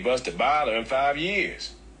 You ain't bust a boiler in 5 years.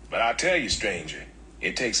 But I tell you, stranger,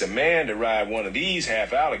 it takes a man to ride one of these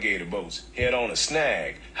half-alligator boats, head on a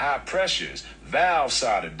snag, high pressures, valve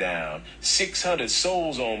soldered down, 600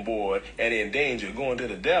 souls on board, and in danger of going to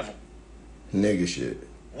the devil." Nigga shit.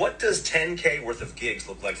 What does 10K worth of gigs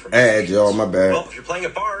look like for Ad, y'all, my bad. Well, if you're playing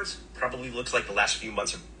at bars, probably looks like the last few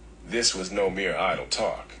months of... This was no mere idle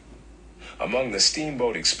talk. Among the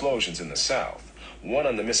steamboat explosions in the South, one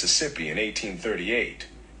on the Mississippi in 1838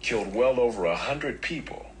 killed well over 100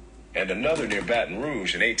 people, and another near Baton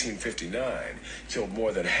Rouge in 1859 killed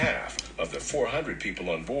more than half of the 400 people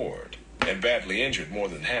on board, and badly injured more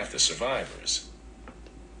than half the survivors.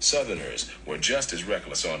 Southerners were just as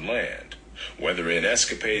reckless on land, whether in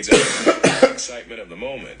escapades out of the excitement of the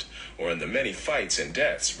moment, or in the many fights and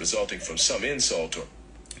deaths resulting from some insult or...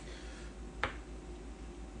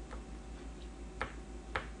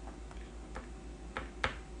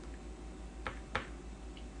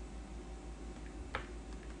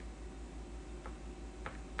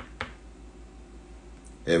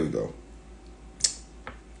 There we go.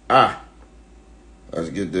 Let's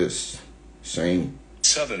get this. Same.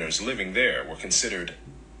 Southerners living there were considered...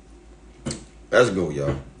 Let's go,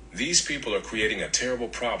 y'all. These people are creating a terrible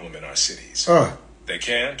problem in our cities. They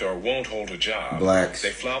can't or won't hold a job. Blacks.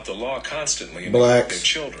 They flout the law constantly and Blacks. their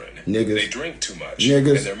children. Niggas. They drink too much.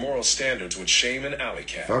 Niggas. And their moral standards would shame an alley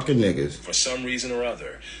cat. Fucking niggas. For some reason or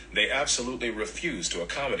other, they absolutely refuse to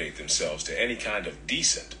accommodate themselves to any kind of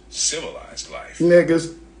decent, civilized life.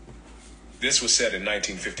 Niggas. This was said in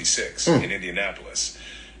 1956 in Indianapolis.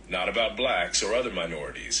 Not about blacks or other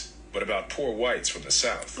minorities, but about poor whites from the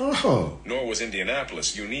South. Nor was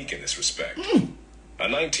Indianapolis unique in this respect. A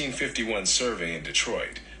 1951 survey in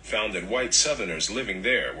Detroit found that white Southerners living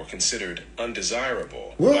there were considered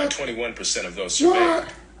undesirable by 21% of those surveyed,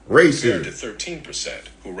 compared to 13%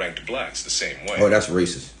 who ranked blacks the same way. Oh, that's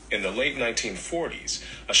racist. In the late 1940s,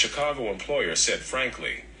 a Chicago employer said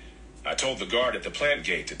frankly, "I told the guard at the plant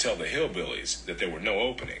gate to tell the hillbillies that there were no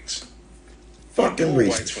openings." Fucking When racist.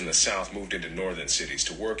 whites from the South moved into northern cities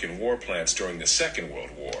to work in war plants during the Second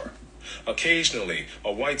World War, occasionally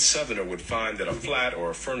a white Southerner would find that a flat or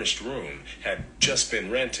a furnished room had just been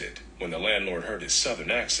rented, when the landlord heard his southern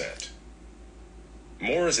accent.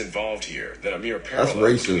 More is involved here than a mere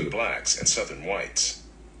parallel between blacks and southern whites.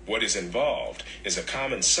 What is involved is a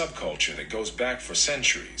common subculture that goes back for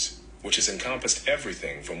centuries, which has encompassed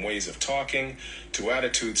everything from ways of talking to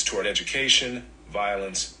attitudes toward education,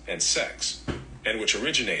 violence, and sex, and which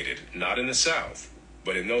originated not in the South,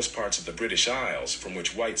 but in those parts of the British Isles from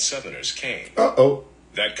which white Southerners came.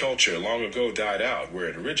 That culture long ago died out where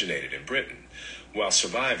it originated in Britain, while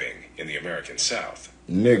surviving in the American South.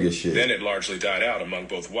 Nigga shit. Then it largely died out among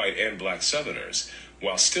both white and black Southerners,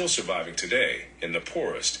 while still surviving today in the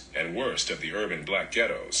poorest and worst of the urban black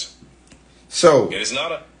ghettos. So, it is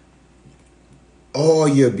not a... all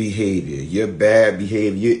your behavior, your bad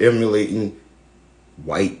behavior, you're emulating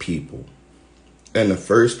white people. And the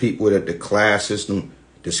first people that the class system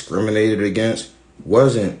discriminated against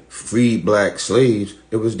wasn't free black slaves.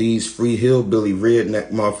 It was these free hillbilly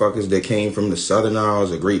redneck motherfuckers that came from the Southern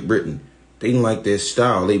Isles of Great Britain. They didn't like their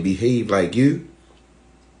style. They behaved like you.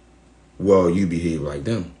 Well, you behave like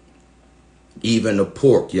them. Even the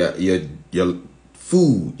pork, your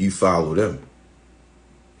food, you follow them.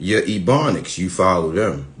 Your ebonics, you follow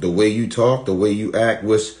them. The way you talk, the way you act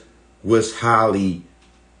was highly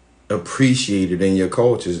appreciated in your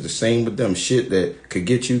cultures. The same with them. Shit that could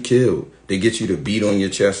get you killed. They get you to beat on your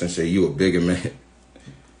chest and say you a bigger man.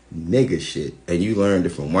 Nigga shit. And you learned it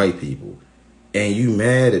from white people. And you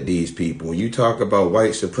mad at these people. When you talk about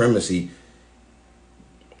white supremacy,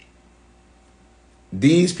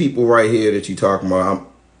 these people right here that you talking about,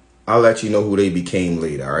 I'll let you know who they became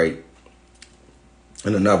later, all right?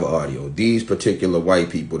 In another audio. These particular white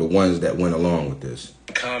people, the ones that went along with this.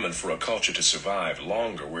 Common for a culture to survive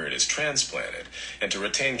longer where it is transplanted and to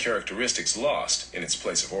retain characteristics lost in its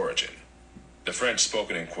place of origin. The French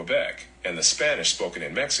spoken in Quebec and the Spanish spoken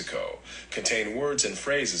in Mexico contain words and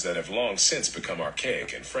phrases that have long since become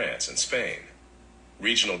archaic in France and Spain.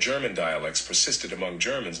 Regional German dialects persisted among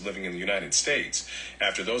Germans living in the United States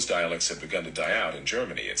after those dialects had begun to die out in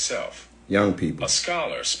Germany itself. Young people. A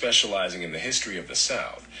scholar specializing in the history of the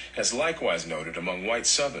South has likewise noted among white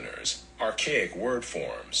Southerners archaic word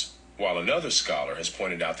forms, while another scholar has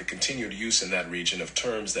pointed out the continued use in that region of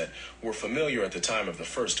terms that were familiar at the time of the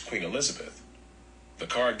first Queen Elizabeth. The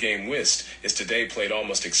card game whist is today played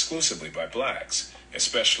almost exclusively by blacks,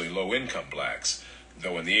 especially low-income blacks,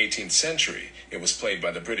 though in the 18th century it was played by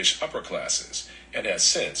the British upper classes and has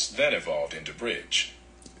since then evolved into bridge.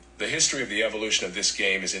 The history of the evolution of this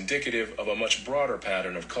game is indicative of a much broader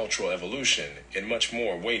pattern of cultural evolution in much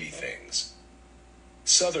more weighty things.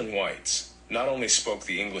 Southern whites not only spoke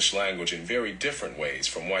the English language in very different ways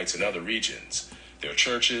from whites in other regions. Their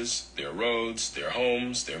churches, their roads, their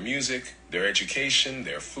homes, their music, their education,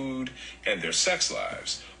 their food, and their sex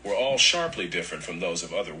lives were all sharply different from those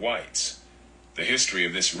of other whites. The history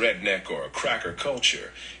of this redneck or cracker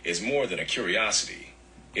culture is more than a curiosity.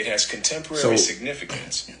 It has contemporary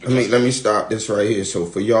significance. Let me stop this right here. So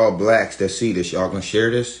for y'all blacks that see this, y'all gonna share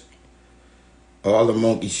this? All the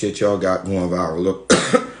monkey shit y'all got going viral. Look.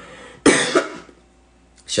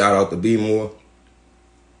 Shout out to B More.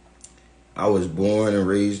 I was born and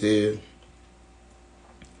raised there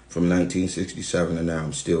from 1967 and now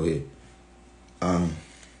I'm still here. I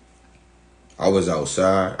was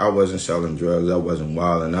outside. I wasn't selling drugs. I wasn't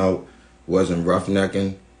wilding out. Wasn't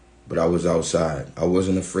roughnecking. But I was outside. I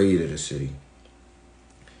wasn't afraid of the city.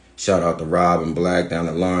 Shout out to Rob and Black down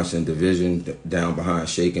at Lawrence and Division, down behind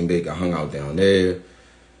Shake and Bake. I hung out down there.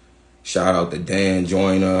 Shout out to Dan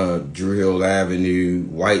Joyner, Drew Hill Avenue,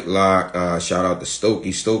 White Lock. Shout out to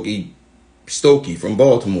Stokey from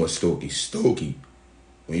Baltimore. Stokey.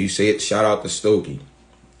 When you say it, shout out to Stokey.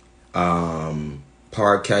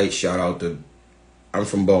 Parkite, shout out to... I'm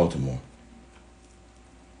from Baltimore.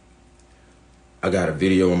 I got a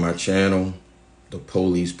video on my channel. The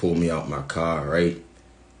police pulled me out my car, right?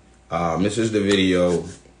 This is the video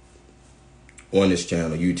on this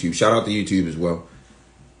channel, YouTube. Shout out to YouTube as well.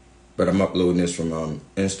 But I'm uploading this from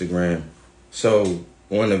Instagram. So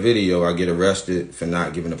on the video, I get arrested for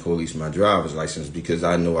not giving the police my driver's license because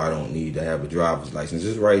I know I don't need to have a driver's license.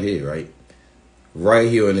 It's right here, right? Right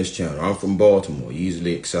here on this channel. I'm from Baltimore,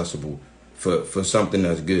 easily accessible for something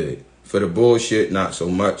that's good. For the bullshit, not so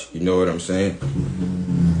much. You know what I'm saying?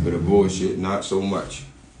 For the bullshit, not so much.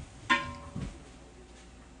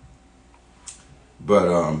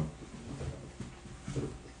 But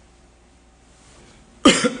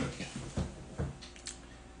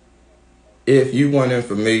if you want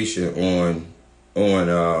information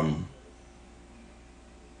on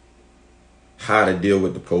how to deal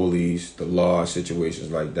with the police, the law,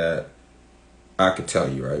 situations like that, I could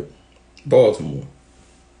tell you, right? Baltimore.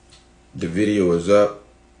 The video is up.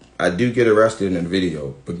 I do get arrested in the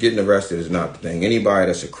video, but getting arrested is not the thing. Anybody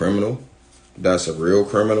that's a criminal, that's a real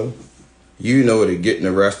criminal, you know that getting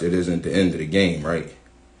arrested isn't the end of the game, right?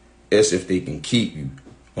 It's if they can keep you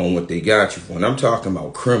on what they got you for. And I'm talking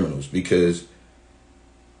about criminals, because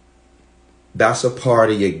that's a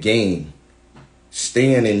part of your game.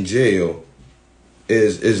 Staying in jail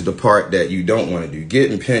is the part that you don't want to do.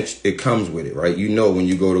 Getting pinched, it comes with it, right? You know, when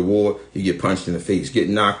you go to war, you get punched in the face.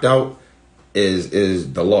 Getting knocked out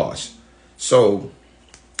is the loss. So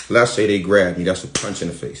let's say they grab me, that's a punch in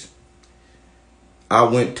the face. I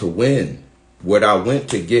went to win. What I went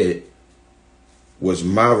to get was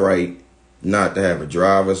my right not to have a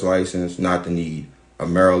driver's license, not to need a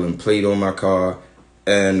Maryland plate on my car,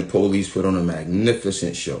 and the police put on a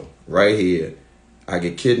magnificent show. Right here, I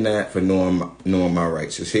get kidnapped for knowing my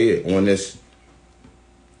rights. It's here on this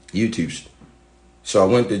YouTube. So I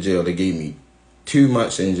went to jail. They gave me 2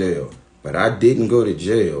 months in jail. But I didn't go to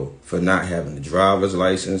jail for not having a driver's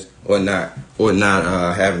license or not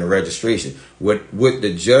having a registration. What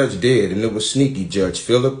the judge did, and it was sneaky, Judge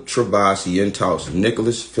Philip Trabasi in Tulsa,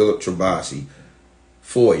 Nicholas Philip Trabasi,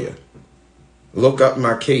 for you. Look up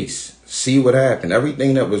my case. See what happened.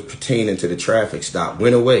 Everything that was pertaining to the traffic stop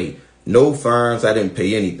went away. No fines. I didn't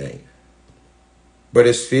pay anything. But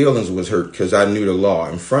his feelings was hurt because I knew the law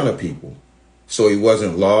in front of people. So he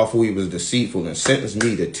wasn't lawful, he was deceitful, and sentenced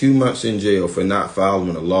me to 2 months in jail for not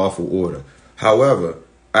following a lawful order. However,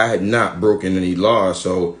 I had not broken any laws,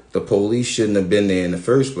 so the police shouldn't have been there in the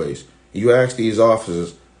first place. You ask these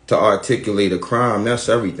officers to articulate a crime, that's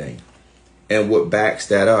everything. And what backs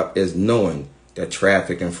that up is knowing that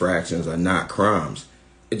traffic infractions are not crimes.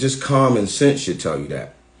 It just common sense should tell you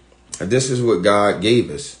that. And this is what God gave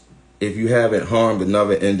us. If you haven't harmed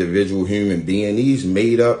another individual human being, these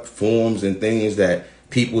made up forms and things that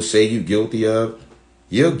people say you're guilty of,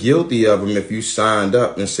 you're guilty of them if you signed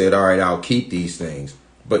up and said, all right, I'll keep these things,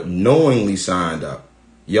 but knowingly signed up.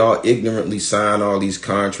 Y'all ignorantly sign all these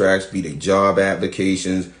contracts, be they job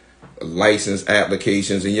applications, license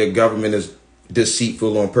applications, and your government is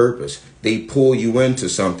deceitful on purpose. They pull you into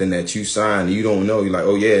something that you signed and you don't know. You're like,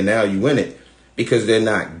 oh yeah, now you in it, because they're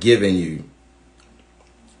not giving you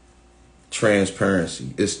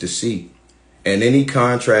transparency. It's deceit. And any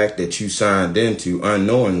contract that you signed into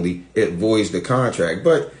unknowingly, it voids the contract.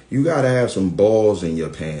 But you got to have some balls in your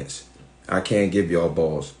pants. I can't give y'all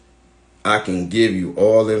balls. I can give you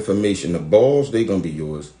all the information. The balls, they going to be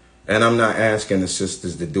yours. And I'm not asking the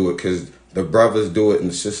sisters to do it, because the brothers do it and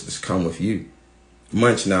the sisters come with you.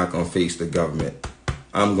 Munch not going to face the government.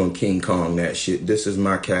 I'm going to King Kong that shit. This is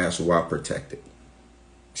my castle. I protect it.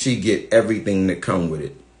 She get everything that come with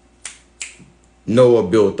it. Noah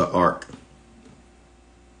built the ark.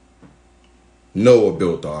 Noah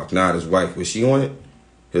built the ark, not his wife. Was she on it?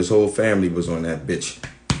 His whole family was on that bitch.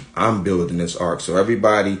 I'm building this ark. So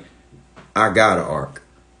everybody, I got an ark.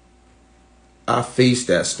 I faced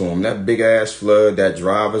that storm, that big ass flood, that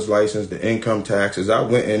driver's license, the income taxes. I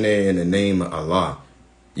went in there in the name of Allah.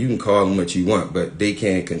 You can call them what you want, but they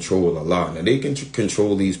can't control Allah. Now they can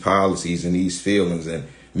control these policies and these feelings and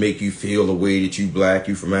make you feel the way that you black,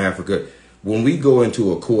 you from Africa. When we go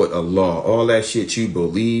into a court of law, all that shit you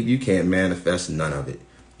believe, you can't manifest none of it.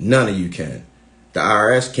 None of you can. The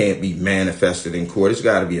IRS can't be manifested in court. It's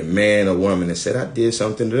got to be a man or woman that said, I did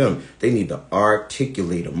something to them. They need to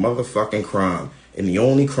articulate a motherfucking crime. And the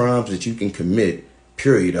only crimes that you can commit,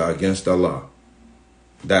 period, are against Allah.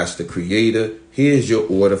 That's the creator. Here's your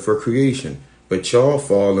order for creation. But y'all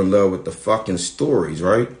fall in love with the fucking stories,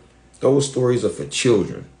 right? Those stories are for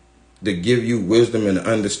children. To give you wisdom and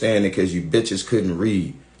understanding, because you bitches couldn't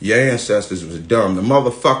read. Your ancestors was dumb. The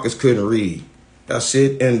motherfuckers couldn't read. That's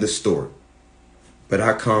it. End the story. But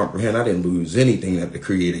I comprehend. I didn't lose anything that the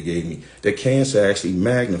Creator gave me. The cancer actually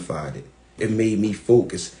magnified it. It made me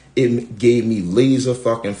focus. It gave me laser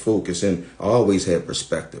fucking focus, and I always had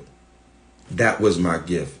perspective. That was my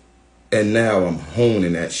gift. And now I'm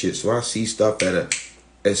honing that shit. So I see stuff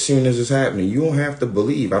as soon as it's happening. You don't have to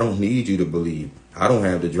believe. I don't need you to believe. I don't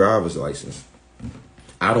have the driver's license.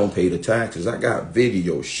 I don't pay the taxes. I got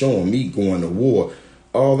videos showing me going to war.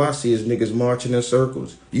 All I see is niggas marching in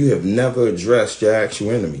circles. You have never addressed your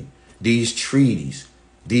actual enemy. These treaties,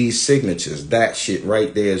 these signatures, that shit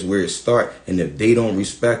right there is where it starts. And if they don't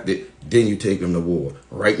respect it, then you take them to war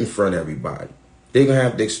right in front of everybody. They're going to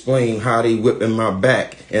have to explain how they whipping my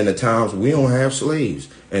back in the times we don't have slaves.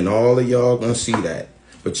 And all of y'all going to see that.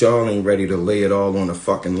 But y'all ain't ready to lay it all on the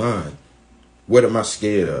fucking line. What am I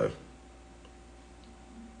scared of?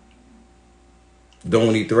 The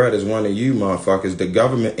only threat is one of you motherfuckers. The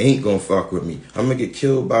government ain't gonna fuck with me. I'm gonna get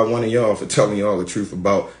killed by one of y'all for telling y'all the truth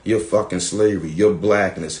about your fucking slavery, your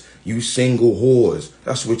blackness. You single whores.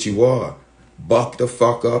 That's what you are. Buck the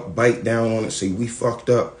fuck up, bite down on it, say we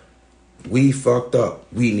fucked up. We fucked up.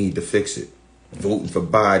 We need to fix it. Voting for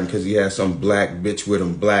Biden because he has some black bitch with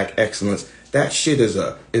him, black excellence. That shit is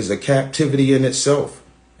a captivity in itself.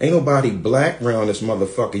 Ain't nobody black around this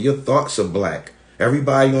motherfucker. Your thoughts are black.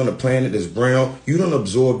 Everybody on the planet is brown. You don't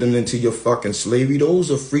absorb them into your fucking slavery.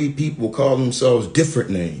 Those are free people calling themselves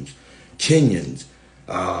different names. Kenyans,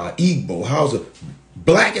 Igbo, Hausa,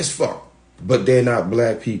 black as fuck. But they're not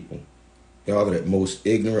black people. Y'all are the most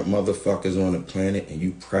ignorant motherfuckers on the planet, and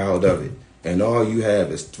you proud of it. And all you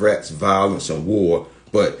have is threats, violence, and war.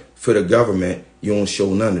 But for the government, you don't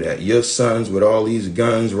show none of that. Your sons with all these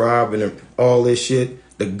guns, robbing them, all this shit,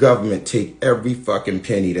 the government take every fucking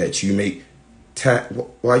penny that you make.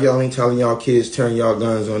 Why y'all ain't telling y'all kids turn y'all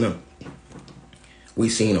guns on them? We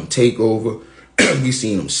seen them take over. We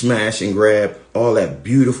seen them smash and grab. All that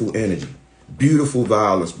beautiful energy. Beautiful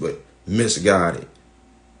violence, but misguided.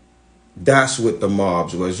 That's what the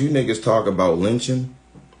mobs was. You niggas talk about lynching.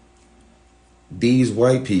 These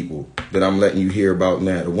white people that I'm letting you hear about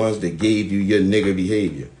now, the ones that gave you your nigga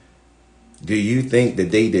behavior. Do you think that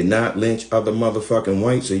they did not lynch other motherfucking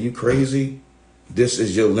whites? Are you crazy? This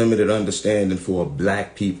is your limited understanding for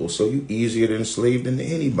black people. So you easier to enslave than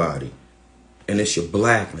anybody. And it's your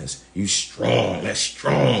blackness. You strong. That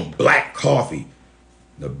strong black coffee.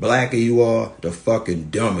 The blacker you are, the fucking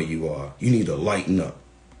dumber you are. You need to lighten up.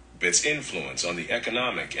 Its influence on the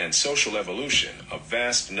economic and social evolution of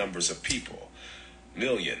vast numbers of people,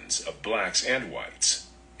 millions of blacks and whites,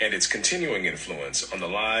 and its continuing influence on the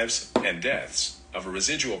lives and deaths of a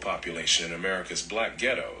residual population in America's black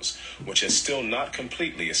ghettos, which has still not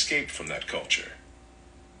completely escaped from that culture.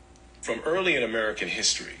 From early in American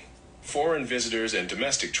history, foreign visitors and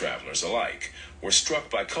domestic travelers alike were struck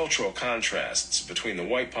by cultural contrasts between the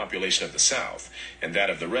white population of the South and that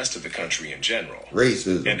of the rest of the country in general.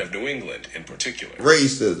 Racism. And of New England in particular.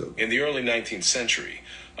 Racism. In the early 19th century,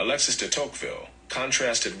 Alexis de Tocqueville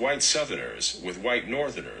contrasted white Southerners with white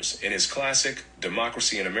Northerners in his classic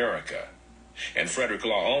Democracy in America. And Frederick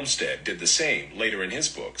Law Olmsted did the same later in his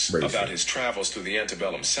books about his travels through the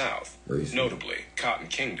antebellum South, notably Cotton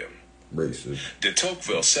Kingdom. De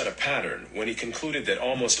Tocqueville set a pattern when he concluded that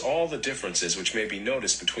almost all the differences which may be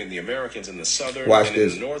noticed between the Americans in the southern and in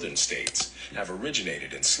the northern states have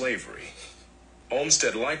originated in slavery.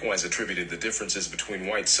 Olmsted likewise attributed the differences between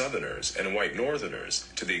white Southerners and white Northerners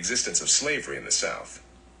to the existence of slavery in the South.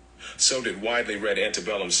 So did widely read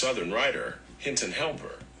antebellum Southern writer Hinton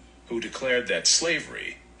Helper, who declared that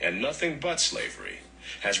slavery, and nothing but slavery,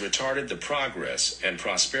 has retarded the progress and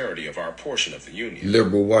prosperity of our portion of the Union.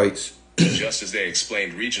 Liberal whites. Just as they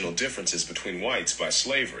explained regional differences between whites by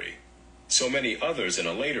slavery, so many others in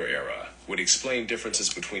a later era would explain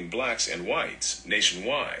differences between blacks and whites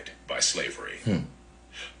nationwide by slavery.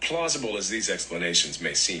 Plausible as these explanations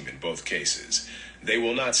may seem in both cases, they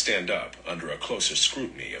will not stand up under a closer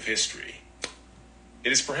scrutiny of history.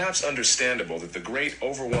 It is perhaps understandable that the great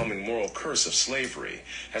overwhelming moral curse of slavery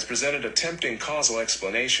has presented a tempting causal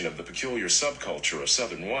explanation of the peculiar subculture of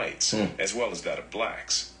Southern whites, as well as that of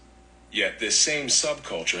blacks. Yet this same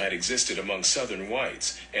subculture had existed among Southern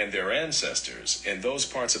whites and their ancestors in those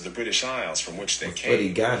parts of the British Isles from which they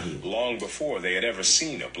came, long before they had ever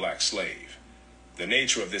seen a black slave. The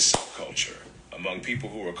nature of this subculture, among people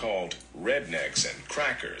who were called rednecks and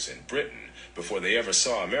crackers in Britain before they ever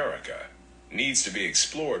saw America, needs to be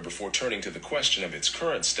explored before turning to the question of its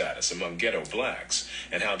current status among ghetto blacks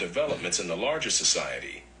and how developments in the larger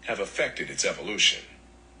society have affected its evolution.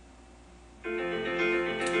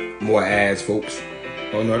 More ads, folks.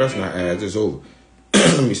 Oh no, that's not ads, it's over.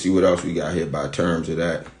 Let me see what else we got here by terms of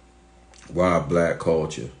that. Why black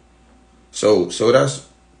culture? So that's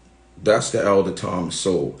the Elder Thomas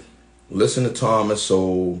Sowell. Listen to Thomas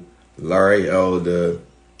Sowell, Larry Elder,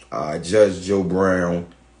 Judge Joe Brown.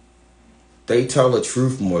 They tell the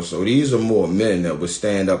truth more so. These are more men that would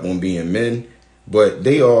stand up on being men, but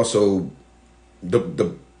they also,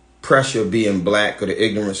 the pressure of being black or the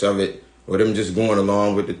ignorance of it, or them just going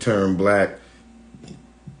along with the term black,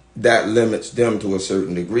 that limits them to a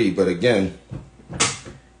certain degree. But again,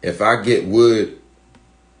 if I get wood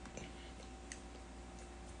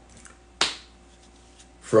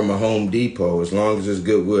from a Home Depot, as long as it's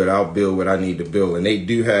good wood, I'll build what I need to build. And they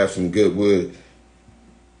do have some good wood.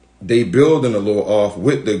 They building a little off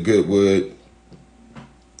with the good wood.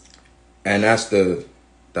 And that's the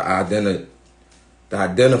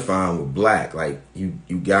identifying with black. Like you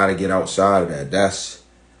gotta get outside of that.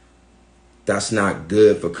 That's not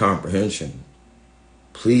good for comprehension.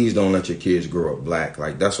 Please don't let your kids grow up black.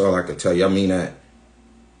 Like, that's all I could tell you. I mean that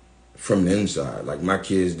from the inside. Like, my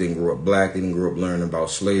kids didn't grow up black. They didn't grow up learning about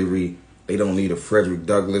slavery. They don't need a Frederick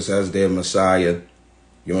Douglass as their messiah.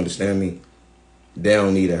 You understand me? They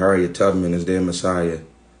don't need a Harriet Tubman as their messiah.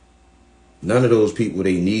 None of those people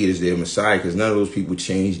they need is their messiah, because none of those people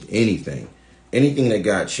changed anything. Anything that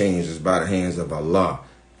got changed is by the hands of Allah,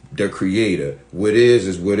 the creator. What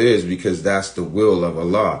is what is, because that's the will of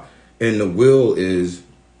Allah. And the will is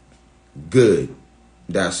good.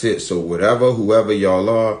 That's it. So whoever y'all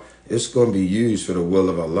are, it's going to be used for the will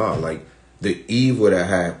of Allah. Like the evil that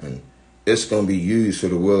happened, it's going to be used for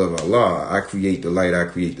the will of Allah. I create the light, I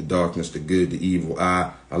create the darkness, the good, the evil.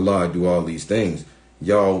 Allah, do all these things.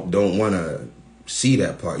 Y'all don't want to see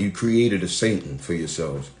that part. You created a Satan for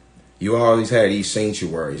yourselves. You always had these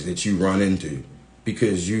sanctuaries that you run into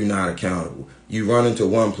because you're not accountable. You run into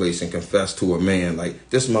one place and confess to a man like,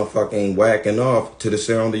 this motherfucker ain't whacking off to the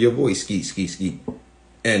sound of your voice, skeet, skeet, skeet.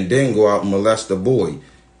 And then go out and molest a boy.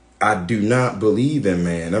 I do not believe in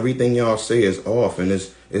man. Everything y'all say is off, and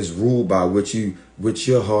is ruled by what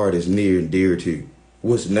your heart is near and dear to.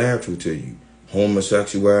 What's natural to you.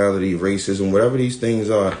 Homosexuality, racism, whatever these things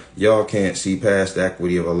are, y'all can't see past the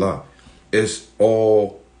equity of Allah. It's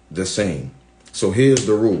all the same. So here's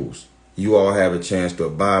the rules. You all have a chance to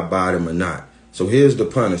abide by them or not. So here's the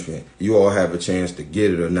punishment. You all have a chance to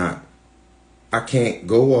get it or not. I can't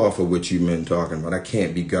go off of what you men talking about. I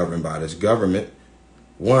can't be governed by this government.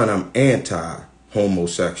 One, I'm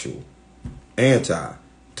anti-homosexual. Anti.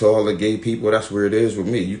 To all the gay people, that's where it is with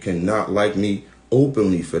me. You cannot like me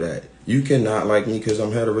openly for that. You cannot like me because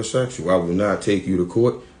I'm heterosexual. I will not take you to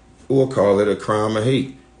court or call it a crime of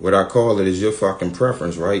hate. What I call it is your fucking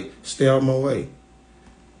preference, right? Stay out my way.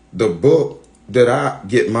 The book that I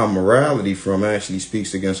get my morality from actually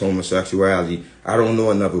speaks against homosexuality. I don't know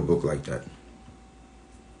another book like that.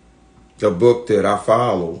 The book that I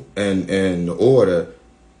follow and the order,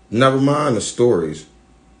 never mind the stories,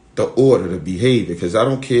 the order, the behavior, because I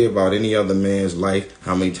don't care about any other man's life,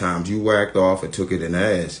 how many times you whacked off or took it in the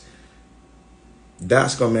ass.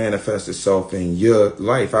 That's going to manifest itself in your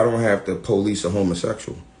life. I don't have to police a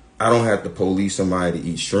homosexual. I don't have to police somebody to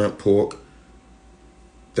eat shrimp, pork.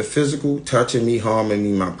 The physical, touching me, harming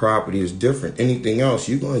me, my property is different. Anything else,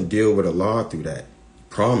 you're going to deal with a law through that.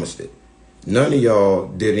 Promised it. None of y'all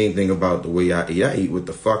did anything about the way I eat. I eat what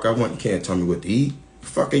the fuck I want. You can't tell me what to eat.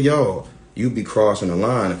 Fuck y'all. You be crossing the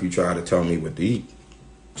line if you try to tell me what to eat.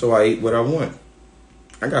 So I eat what I want.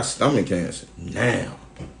 I got stomach cancer. Now.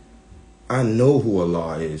 I know who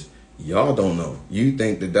Allah is. Y'all don't know. You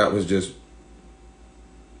think that was just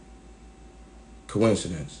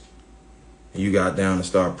coincidence. And you got down and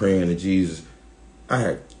started praying to Jesus. I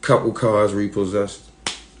had a couple cars repossessed.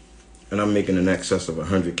 And I'm making in excess of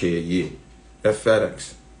 $100K a year. At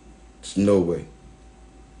FedEx. There's no way.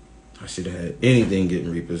 I should have had anything getting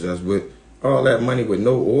repossessed. But all that money with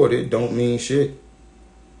no order, it don't mean shit.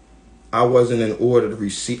 I wasn't in order to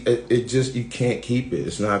receive it. Just, you can't keep it.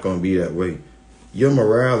 It's not going to be that way. Your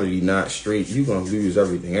morality not straight. You're going to lose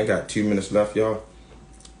everything. I got 2 minutes left, y'all.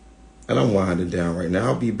 And I'm winding down right now.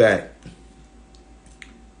 I'll be back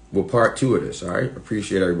with part 2 of this, all right?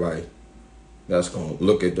 Appreciate everybody that's going to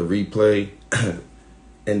look at the replay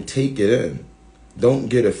and take it in. Don't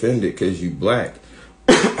get offended because you black.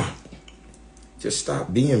 Just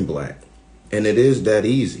stop being black. And it is that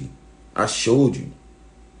easy. I showed you.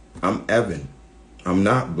 I'm Evan. I'm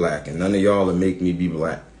not black, and none of y'all will make me be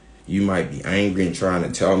black. You might be angry and trying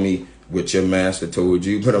to tell me what your master told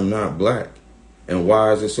you, but I'm not black. And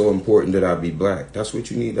why is it so important that I be black? That's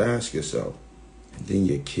what you need to ask yourself. And then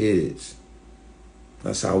your kids.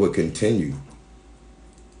 That's how it continue.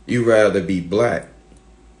 You rather be black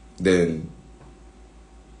than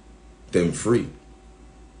free.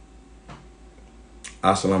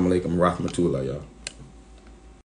 Assalamu alaikum rahmatullah, y'all.